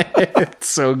 It's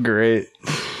so great.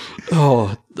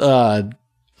 Oh,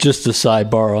 just a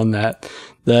sidebar on that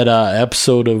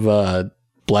episode of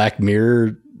Black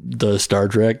Mirror, the Star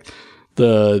Trek,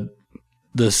 the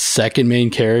second main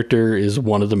character is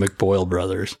one of the McPoyle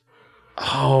brothers.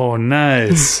 Oh,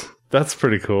 nice. That's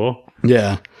pretty cool.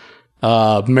 Yeah.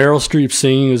 Meryl Streep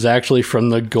singing is actually from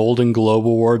the Golden Globe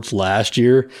Awards last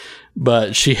year,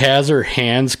 but she has her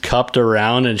hands cupped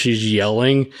around and she's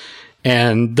yelling,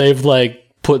 and they've like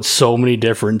put so many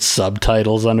different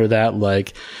subtitles under that,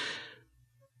 like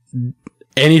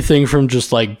anything from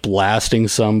just like blasting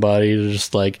somebody to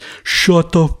just like,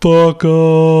 shut the fuck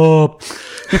up.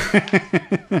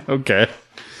 Okay.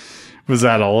 Was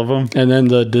that all of them? And then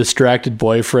the distracted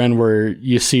boyfriend, where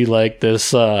you see like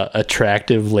this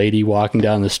attractive lady walking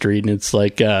down the street and it's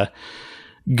like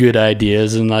good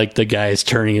ideas, and like the guy's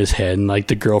turning his head and like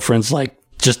the girlfriend's like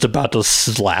just about to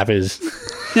slap his.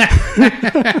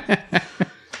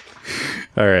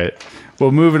 All right.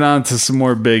 Well, moving on to some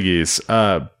more biggies.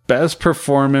 Best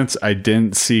performance I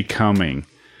didn't see coming.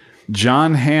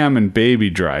 John Hamm and Baby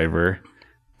Driver,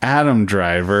 Adam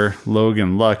Driver,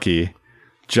 Logan Lucky,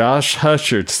 Josh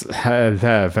Hutcherson,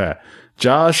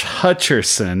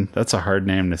 that's a hard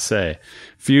name to say,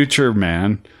 Future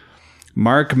Man,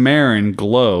 Mark Maron,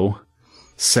 Glow,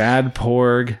 Sad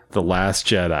Porg, The Last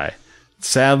Jedi.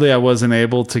 Sadly, I wasn't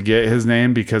able to get his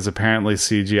name because apparently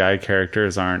CGI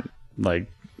characters aren't, like,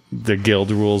 the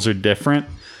guild rules are different.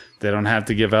 They don't have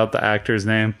to give out the actor's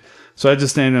name. So I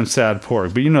just named him Sad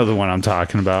Porg. But you know the one I'm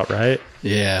talking about, right?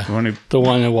 Yeah. The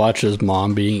one that watches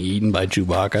mom being eaten by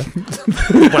Chewbacca.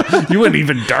 Well, you went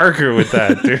even darker with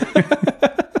that,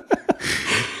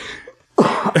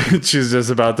 dude. She's just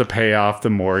about to pay off the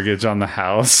mortgage on the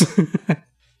house.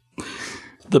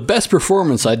 The best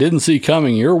performance I didn't see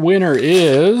coming. Your winner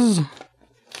is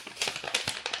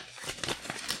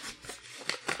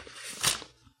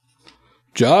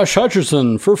Josh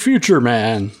Hutcherson for Future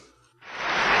Man.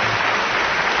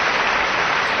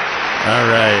 All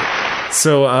right.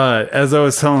 So, as I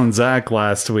was telling Zach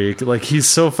last week, like, he's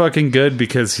so fucking good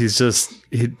because he's just,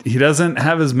 he doesn't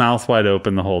have his mouth wide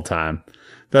open the whole time.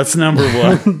 That's number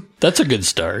one. That's a good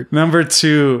start. Number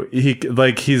two,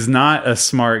 he's not a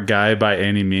smart guy by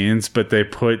any means, but they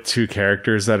put two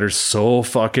characters that are so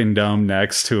fucking dumb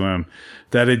next to him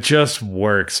that it just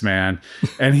works, man.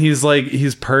 And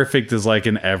he's perfect as like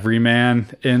an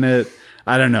everyman in it.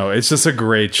 I don't know. It's just a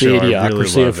great show. The I really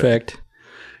Idiocracy love effect. it.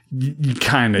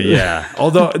 Kind of, yeah.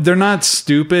 Although they're not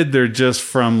stupid, they're just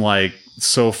from like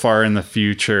so far in the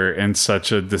future and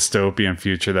such a dystopian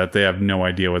future that they have no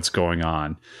idea what's going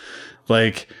on.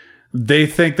 Like, they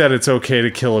think that it's okay to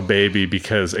kill a baby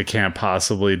because it can't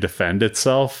possibly defend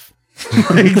itself.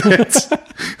 Like,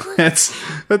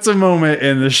 that's a moment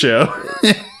in the show.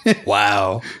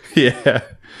 Wow. Yeah.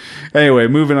 Anyway,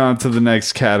 moving on to the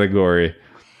next category.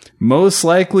 Most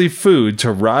likely food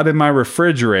to rot in my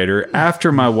refrigerator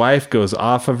after my wife goes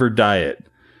off of her diet.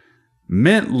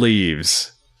 Mint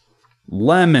leaves,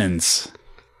 lemons,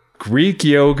 Greek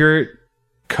yogurt,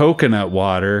 coconut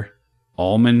water,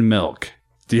 almond milk.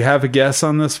 Do you have a guess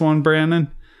on this one, Brandon?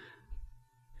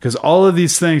 Because all of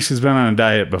these things she's been on a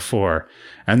diet before,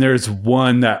 and there's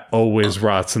one that always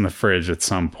rots in the fridge at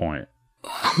some point.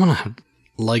 I'm gonna,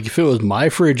 like, if it was my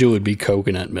fridge, it would be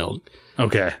coconut milk.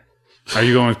 Okay. Are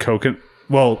you going with coconut?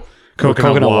 Well,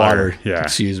 coconut water. Yeah.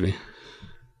 Excuse me.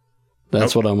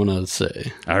 That's what I'm gonna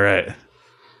say. All right.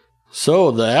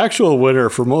 So, the actual winner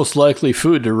for most likely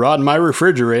food to rot in my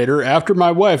refrigerator after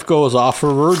my wife goes off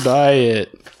of her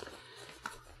diet.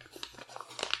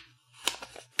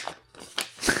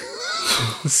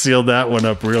 Sealed that one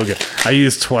up real good. I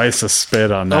used twice a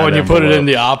spit on that. Oh, and you put it envelope. in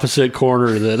the opposite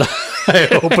corner that I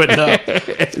opened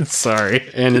up. Sorry.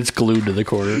 And it's glued to the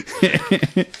corner.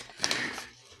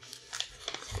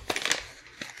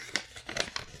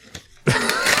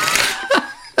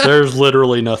 There's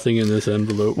literally nothing in this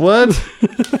envelope. What?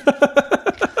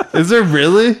 Is there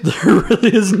really? There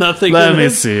really is nothing Let in me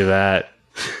it. see that.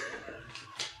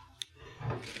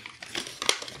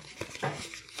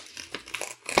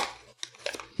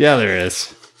 Yeah, there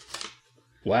is.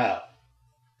 Wow.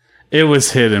 It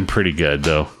was hidden pretty good,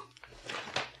 though.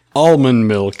 Almond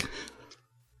milk.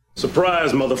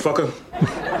 Surprise, motherfucker.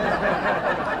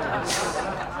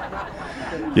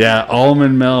 Yeah,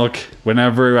 almond milk.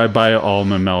 Whenever I buy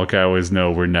almond milk, I always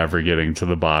know we're never getting to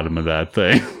the bottom of that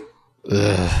thing.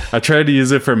 I tried to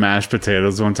use it for mashed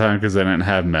potatoes one time because I didn't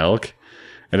have milk.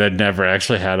 And I'd never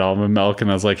actually had almond milk. And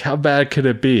I was like, how bad could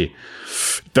it be?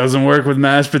 Doesn't work with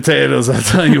mashed potatoes. I'll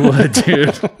tell you what,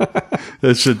 dude.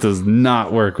 This shit does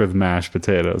not work with mashed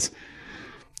potatoes.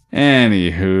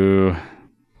 Anywho.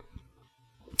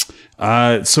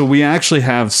 So we actually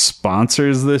have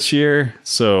sponsors this year.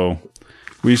 So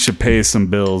we should pay some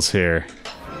bills here.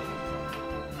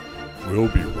 We'll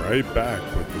be right back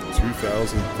with the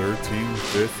 2013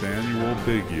 5th Annual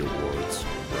Biggie Awards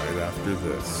right after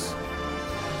this.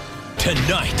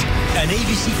 Tonight, an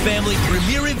ABC Family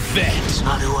premiere event. It's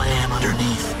not who I am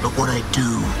underneath, but what I do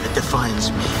that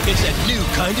defines me. It's a new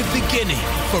kind of beginning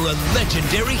for a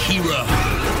legendary hero.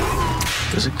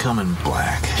 Does it come in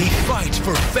black? He fights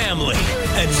for family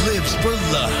and lives for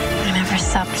love. I never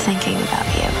stopped thinking about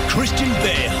you. Christian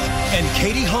Bale and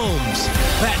Katie Holmes.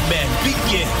 Batman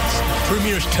Begins.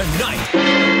 Premieres tonight.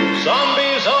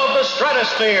 Zombies of the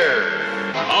Stratosphere.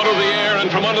 Out of the air and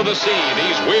from under the sea,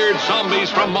 these weird zombies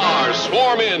from Mars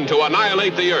swarm in to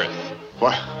annihilate the Earth.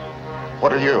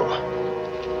 What are you?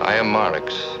 I am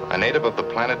Marix, a native of the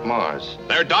planet Mars.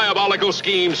 Their diabolical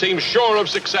scheme seems sure of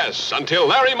success until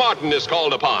Larry Martin is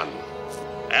called upon.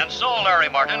 And so, Larry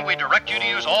Martin, we direct you to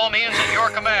use all means at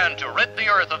your command to rid the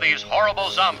Earth of these horrible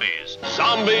zombies.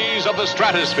 Zombies of the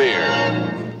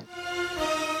Stratosphere.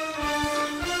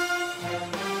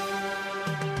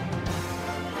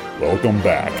 Welcome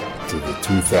back to the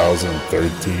 2013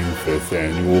 5th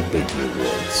Annual Biggie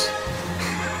Awards.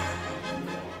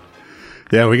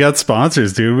 Yeah, we got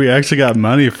sponsors, dude. We actually got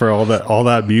money for all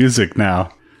that music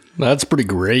now. That's pretty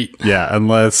great. Yeah,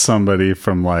 unless somebody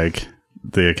from like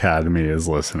the Academy is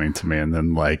listening to me and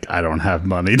then like I don't have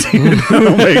money, dude. I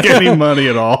don't make any money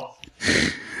at all.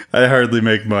 I hardly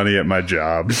make money at my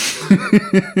job.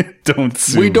 Don't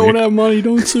sue me. We don't have money,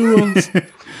 don't sue us.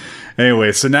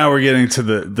 Anyway, so now we're getting to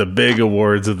the big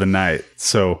awards of the night.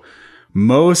 So,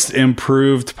 most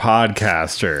improved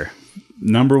podcaster.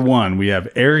 Number 1, we have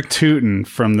Eric Tootin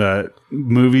from the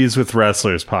Movies with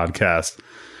Wrestlers podcast.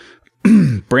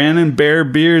 Brandon Bear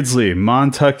Beardsley,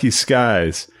 Montucky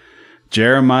Skies.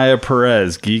 Jeremiah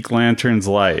Perez, Geek Lanterns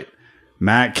Light.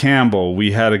 Matt Campbell,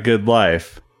 We Had a Good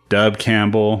Life. Dub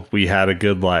Campbell, We Had a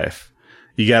Good Life.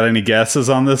 You got any guesses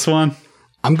on this one?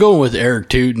 I'm going with Eric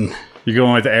Tooten. You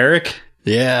going with Eric?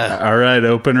 Yeah. All right,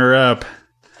 open her up.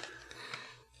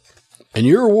 And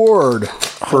your award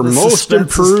for most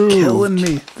improved is killing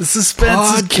me. The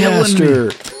suspense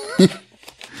podcaster. is killing me.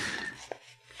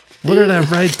 What did I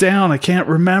write down? I can't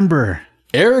remember.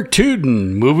 Eric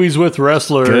Tooten, Movies with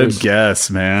Wrestlers. Good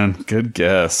guess, man. Good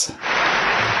guess.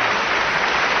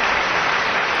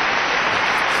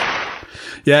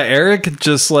 Yeah, Eric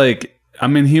just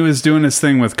he was doing his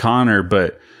thing with Connor,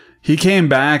 but he came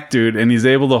back, dude, and he's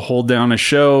able to hold down a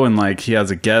show and he has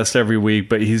a guest every week,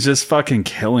 but he's just fucking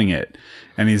killing it.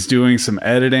 And he's doing some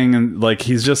editing and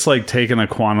he's just taking a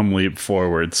quantum leap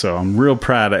forward. So I'm real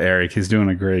proud of Eric. He's doing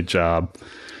a great job.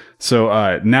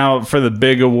 So now for the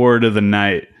big award of the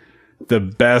night, the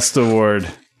best award.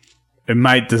 It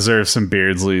might deserve some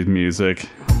Beardsley music.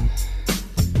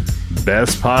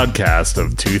 Best podcast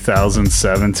of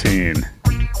 2017.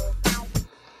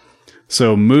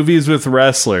 So Movies with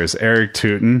Wrestlers, Eric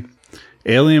Tooten.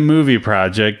 Alien Movie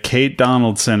Project, Kate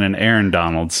Donaldson and Aaron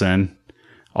Donaldson.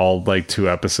 All 2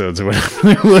 episodes or whatever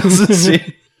it was this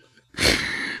year.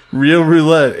 Real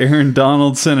Roulette, Aaron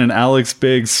Donaldson and Alex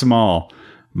Biggs Small.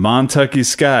 Montucky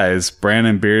Skies,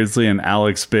 Brandon Beardsley and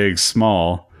Alex Biggs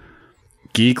Small.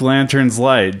 Geek Lanterns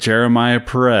Light, Jeremiah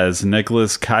Perez,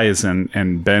 Nicholas Kaizen,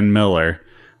 and Ben Miller.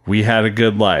 We Had a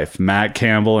Good Life, Matt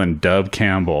Campbell and Dub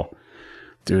Campbell.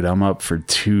 Dude, I'm up for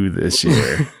 2 this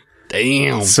year.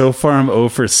 Damn. So far, I'm 0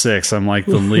 for 6. I'm like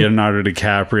the Leonardo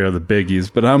DiCaprio of the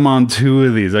biggies, but I'm on 2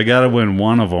 of these. I got to win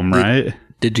one of them, right?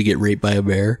 Did you get raped by a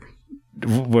bear?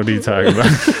 What are you talking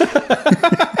about?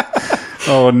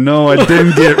 Oh, no, I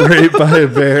didn't get raped by a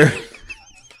bear.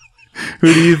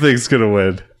 Who do you think's going to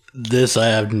win? This I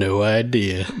have no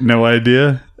idea. No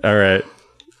idea? All right.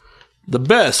 The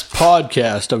best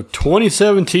podcast of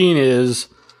 2017 is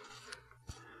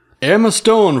Emma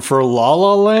Stone for La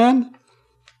La Land?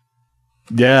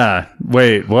 Yeah.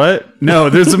 Wait, what? No,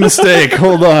 there's a mistake.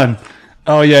 Hold on.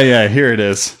 Oh, yeah. Here it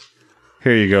is.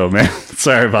 Here you go, man.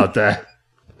 Sorry about that.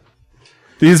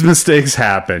 These mistakes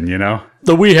happen, you know?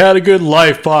 The We Had a Good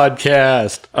Life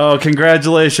podcast. Oh,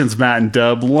 congratulations, Matt and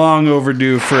Dub. Long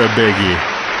overdue for a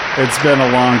biggie. It's been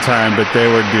a long time, but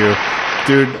they were due.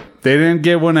 Dude, they didn't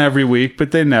get one every week,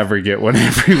 but they never get one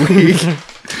every week.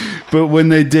 But when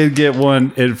they did get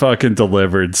one, it fucking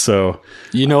delivered, so...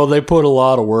 They put a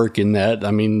lot of work in that.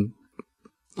 I mean,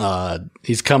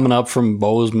 he's coming up from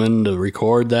Bozeman to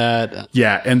record that.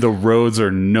 Yeah, and the roads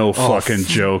are no fucking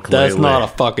joke That's lately. not a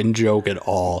fucking joke at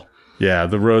all. Yeah,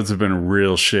 the roads have been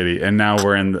real shitty. And now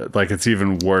we're in, it's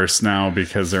even worse now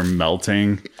because they're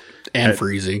melting. And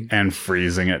freezing. And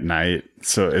freezing at night.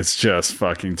 So it's just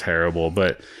fucking terrible.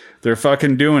 But they're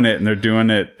fucking doing it, and they're doing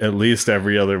it at least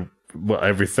every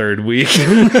 3rd week.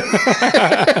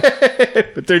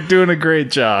 But they're doing a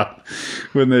great job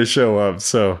when they show up.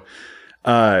 So,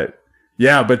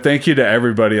 yeah, but thank you to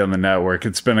everybody on the network.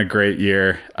 It's been a great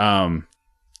year.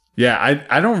 Yeah,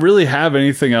 I don't really have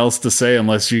anything else to say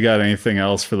unless you got anything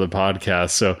else for the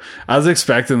podcast. So I was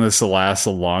expecting this to last a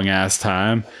long ass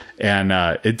time, and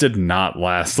it did not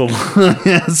last a long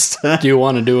ass time. Do you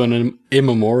want to do an in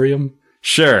memoriam?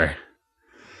 Sure.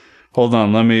 Hold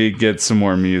on, let me get some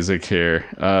more music here.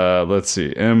 Let's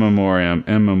see. In memoriam.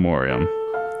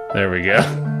 There we go.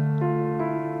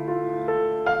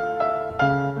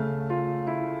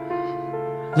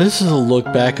 This is a look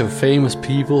back of famous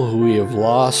people who we have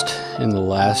lost in the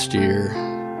last year.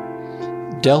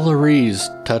 Della Reese,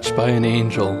 Touched by an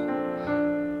Angel.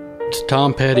 It's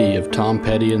Tom Petty of Tom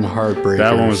Petty and the Heartbreakers.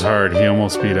 That one was hard. He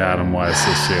almost beat Adam West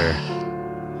this year.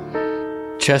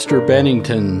 Chester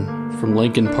Bennington from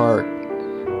Linkin Park.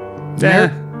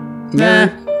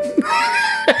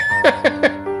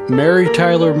 Mary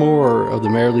Tyler Moore of the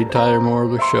Mary Tyler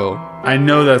Moore Show. I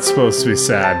know that's supposed to be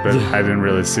sad, but I didn't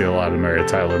really see a lot of Mary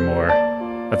Tyler Moore.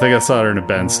 I think I saw her in a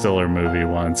Ben Stiller movie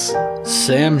once.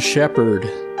 Sam Shepard.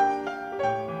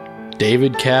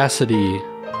 David Cassidy.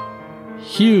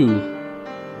 Hugh.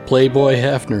 Playboy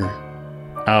Hefner.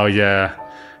 Oh, yeah.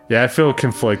 Yeah, I feel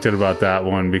conflicted about that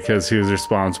one because he was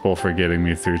responsible for getting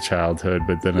me through childhood,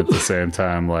 but then at the same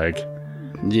time, kind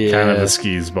of a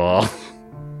skis ball.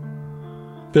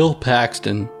 Bill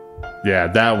Paxton. Yeah,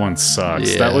 that one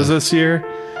sucks. Yeah. That was this year?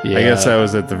 Yeah. I guess that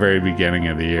was at the very beginning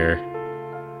of the year.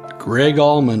 Greg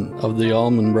Allman of the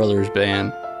Allman Brothers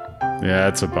Band. Yeah,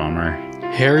 that's a bummer.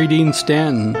 Harry Dean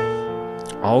Stanton.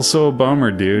 Also a bummer,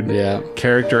 dude. Yeah.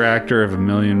 Character actor of a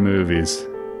million movies.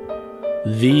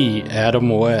 The Adam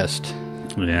West.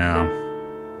 Yeah.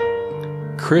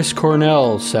 Chris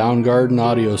Cornell, Soundgarden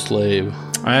Audioslave.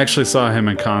 I actually saw him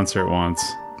in concert once.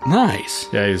 Nice.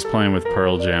 Yeah, he was playing with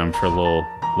Pearl Jam for a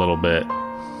little bit.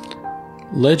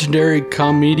 Legendary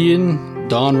comedian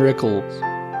Don Rickles.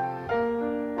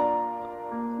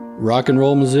 Rock and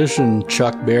roll musician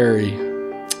Chuck Berry.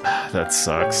 That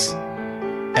sucks.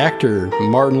 Actor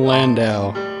Martin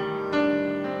Landau.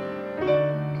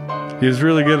 He was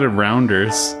really good at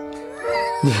Rounders.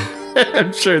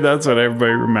 I'm sure that's what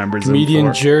everybody remembers Comedian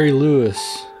him for. Jerry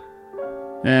Lewis.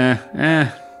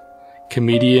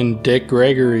 Comedian Dick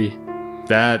Gregory.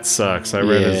 That sucks. I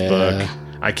read his book.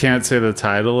 I can't say the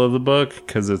title of the book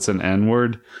because it's an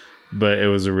N-word, but it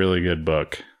was a really good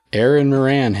book. Aaron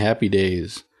Moran, Happy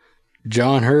Days.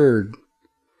 John Hurd.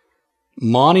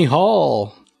 Monty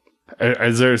Hall.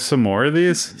 Is there some more of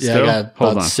these? Yeah, still? I got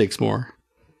about 6 more.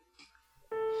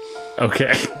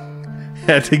 Okay.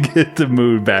 Had to get the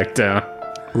mood back down.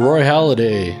 Roy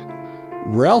Halladay.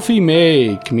 Ralphie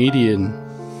May, comedian.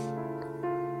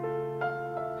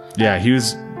 Yeah, he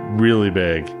was really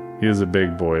big. He was a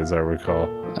big boy, as I recall.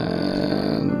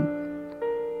 And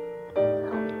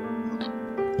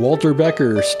Walter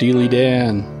Becker, Steely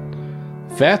Dan.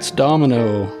 Fats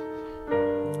Domino.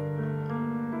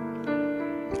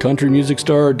 Country music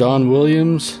star Don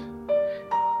Williams.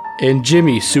 And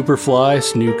Jimmy Superfly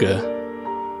Snuka.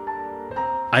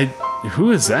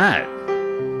 Who is that?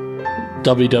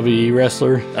 WWE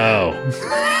wrestler. Oh.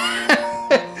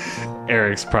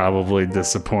 Eric's probably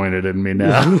disappointed in me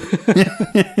now.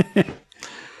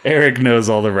 Eric knows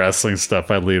all the wrestling stuff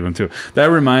I leave him to. That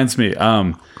reminds me,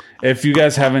 if you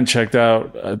guys haven't checked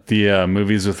out the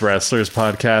Movies with Wrestlers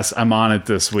podcast, I'm on it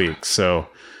this week. So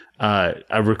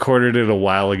I recorded it a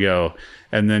while ago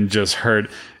and then just heard,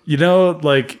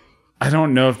 I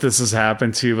don't know if this has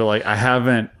happened to you, but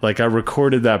I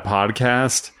recorded that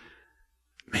podcast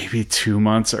maybe 2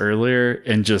 months earlier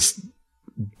and just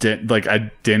I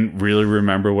didn't really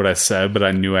remember what I said, but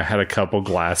I knew I had a couple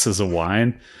glasses of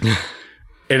wine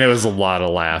and it was a lot of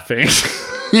laughing.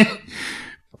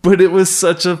 But it was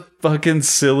such a fucking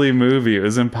silly movie. It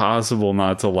was impossible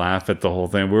not to laugh at the whole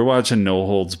thing. We're watching No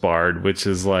Holds Barred, which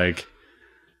is like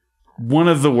one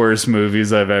of the worst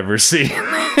movies I've ever seen.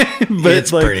 But it's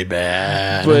pretty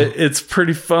bad. But it's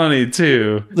pretty funny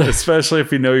too, especially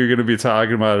if you know you're going to be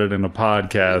talking about it in a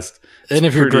podcast. And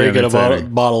if you're drinking a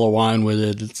bottle of wine with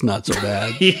it, it's not so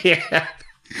bad. Yeah.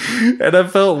 And I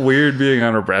felt weird being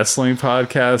on a wrestling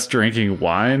podcast drinking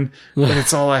wine, but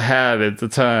it's all I had at the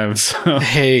time. So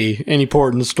hey, any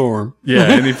port in the storm. Yeah,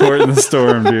 any port in the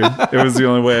storm, dude. It was the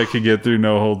only way I could get through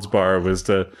No Holds Barred was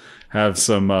to have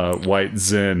some white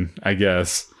Zin, I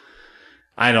guess.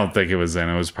 I don't think it was Zin.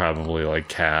 It was probably like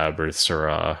Cab or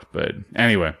Syrah. But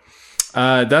anyway,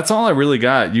 that's all I really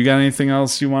got. You got anything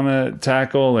else you want to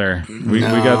tackle there? We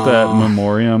got that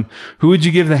memoriam. Who would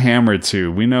you give the hammer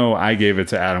to? We know I gave it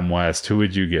to Adam West. Who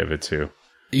would you give it to?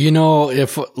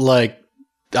 If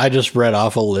I just read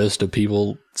off a list of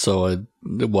people, so it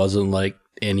wasn't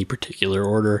any particular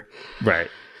order. Right.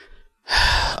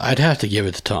 I'd have to give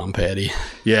it to Tom Petty.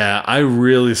 Yeah, I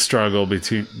really struggle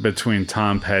between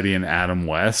Tom Petty and Adam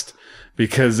West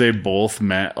because they both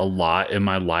meant a lot in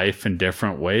my life in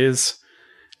different ways.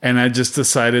 And I just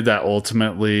decided that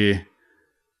ultimately,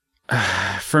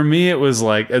 for me, it was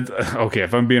okay,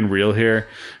 if I'm being real here,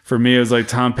 for me, it was like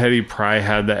Tom Petty probably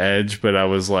had the edge, but I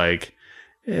was like,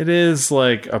 it is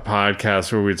like a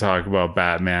podcast where we talk about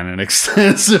Batman an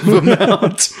extensive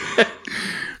amount.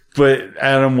 But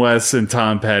Adam West and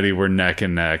Tom Petty were neck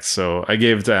and neck, so I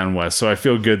gave it to Adam West. So I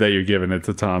feel good that you're giving it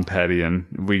to Tom Petty, and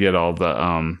we get all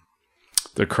the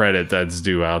credit that's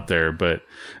due out there. But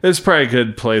it's probably a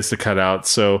good place to cut out.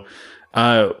 So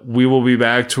we will be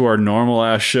back to our normal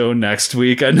ass show next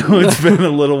week. I know it's been a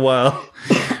little while,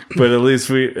 but at least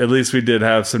we did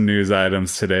have some news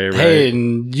items today, right? Hey,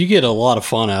 and you get a lot of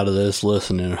fun out of this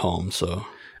listening at home, so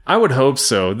I would hope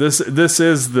so. This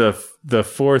is the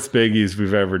fourth Biggies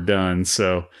we've ever done,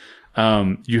 so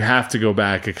you have to go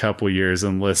back a couple years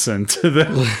and listen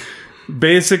to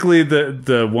basically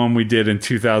the one we did in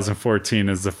 2014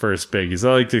 is the first Biggies.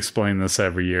 I like to explain this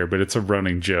every year, but it's a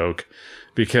running joke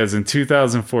because in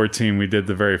 2014 we did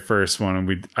the very first one,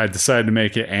 and I decided to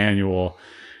make it annual,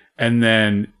 and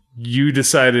then you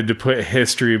decided to put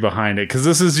history behind it because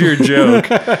this is your joke.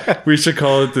 We should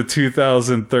call it the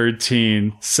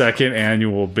 2013 second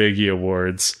annual Biggie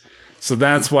Awards. So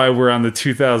that's why we're on the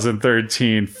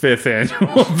 2013 fifth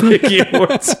annual Biggie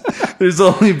Awards. There's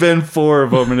only been 4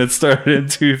 of them, and it started in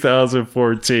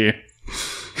 2014.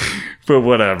 But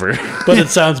whatever. But it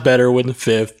sounds better with the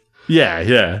 5th.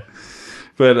 Yeah.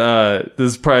 But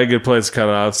this is probably a good place to cut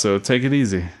it off, so take it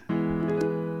easy.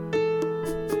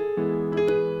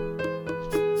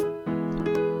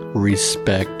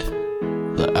 Respect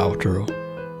the outro.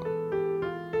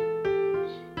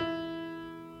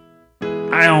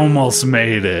 I almost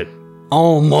made it.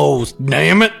 Almost,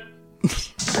 damn it.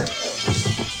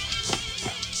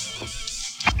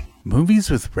 Movies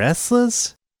with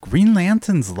wrestlers? Green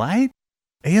Lantern's Light?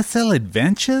 ASL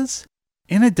Adventures?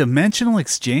 Interdimensional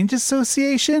Exchange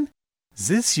Association? Is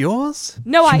this yours?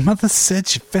 No, Your mother said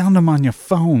she found them on your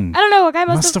phone. I don't know. A guy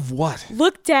must have what?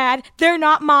 Look, Dad, they're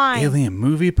not mine. Alien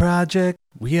Movie Project?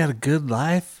 We Had a Good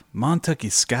Life?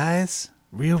 Montucky Skies?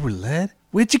 Real Roulette?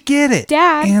 Where'd you get it?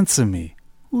 Dad. Answer me.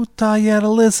 Who taught you how to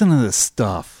listen to this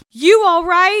stuff? You all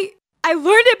right? I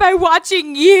learned it by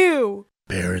watching you.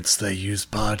 Parents that use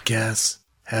podcasts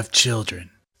have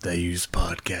children that use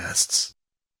podcasts.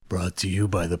 Brought to you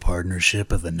by the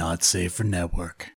partnership of the Not Safer Network.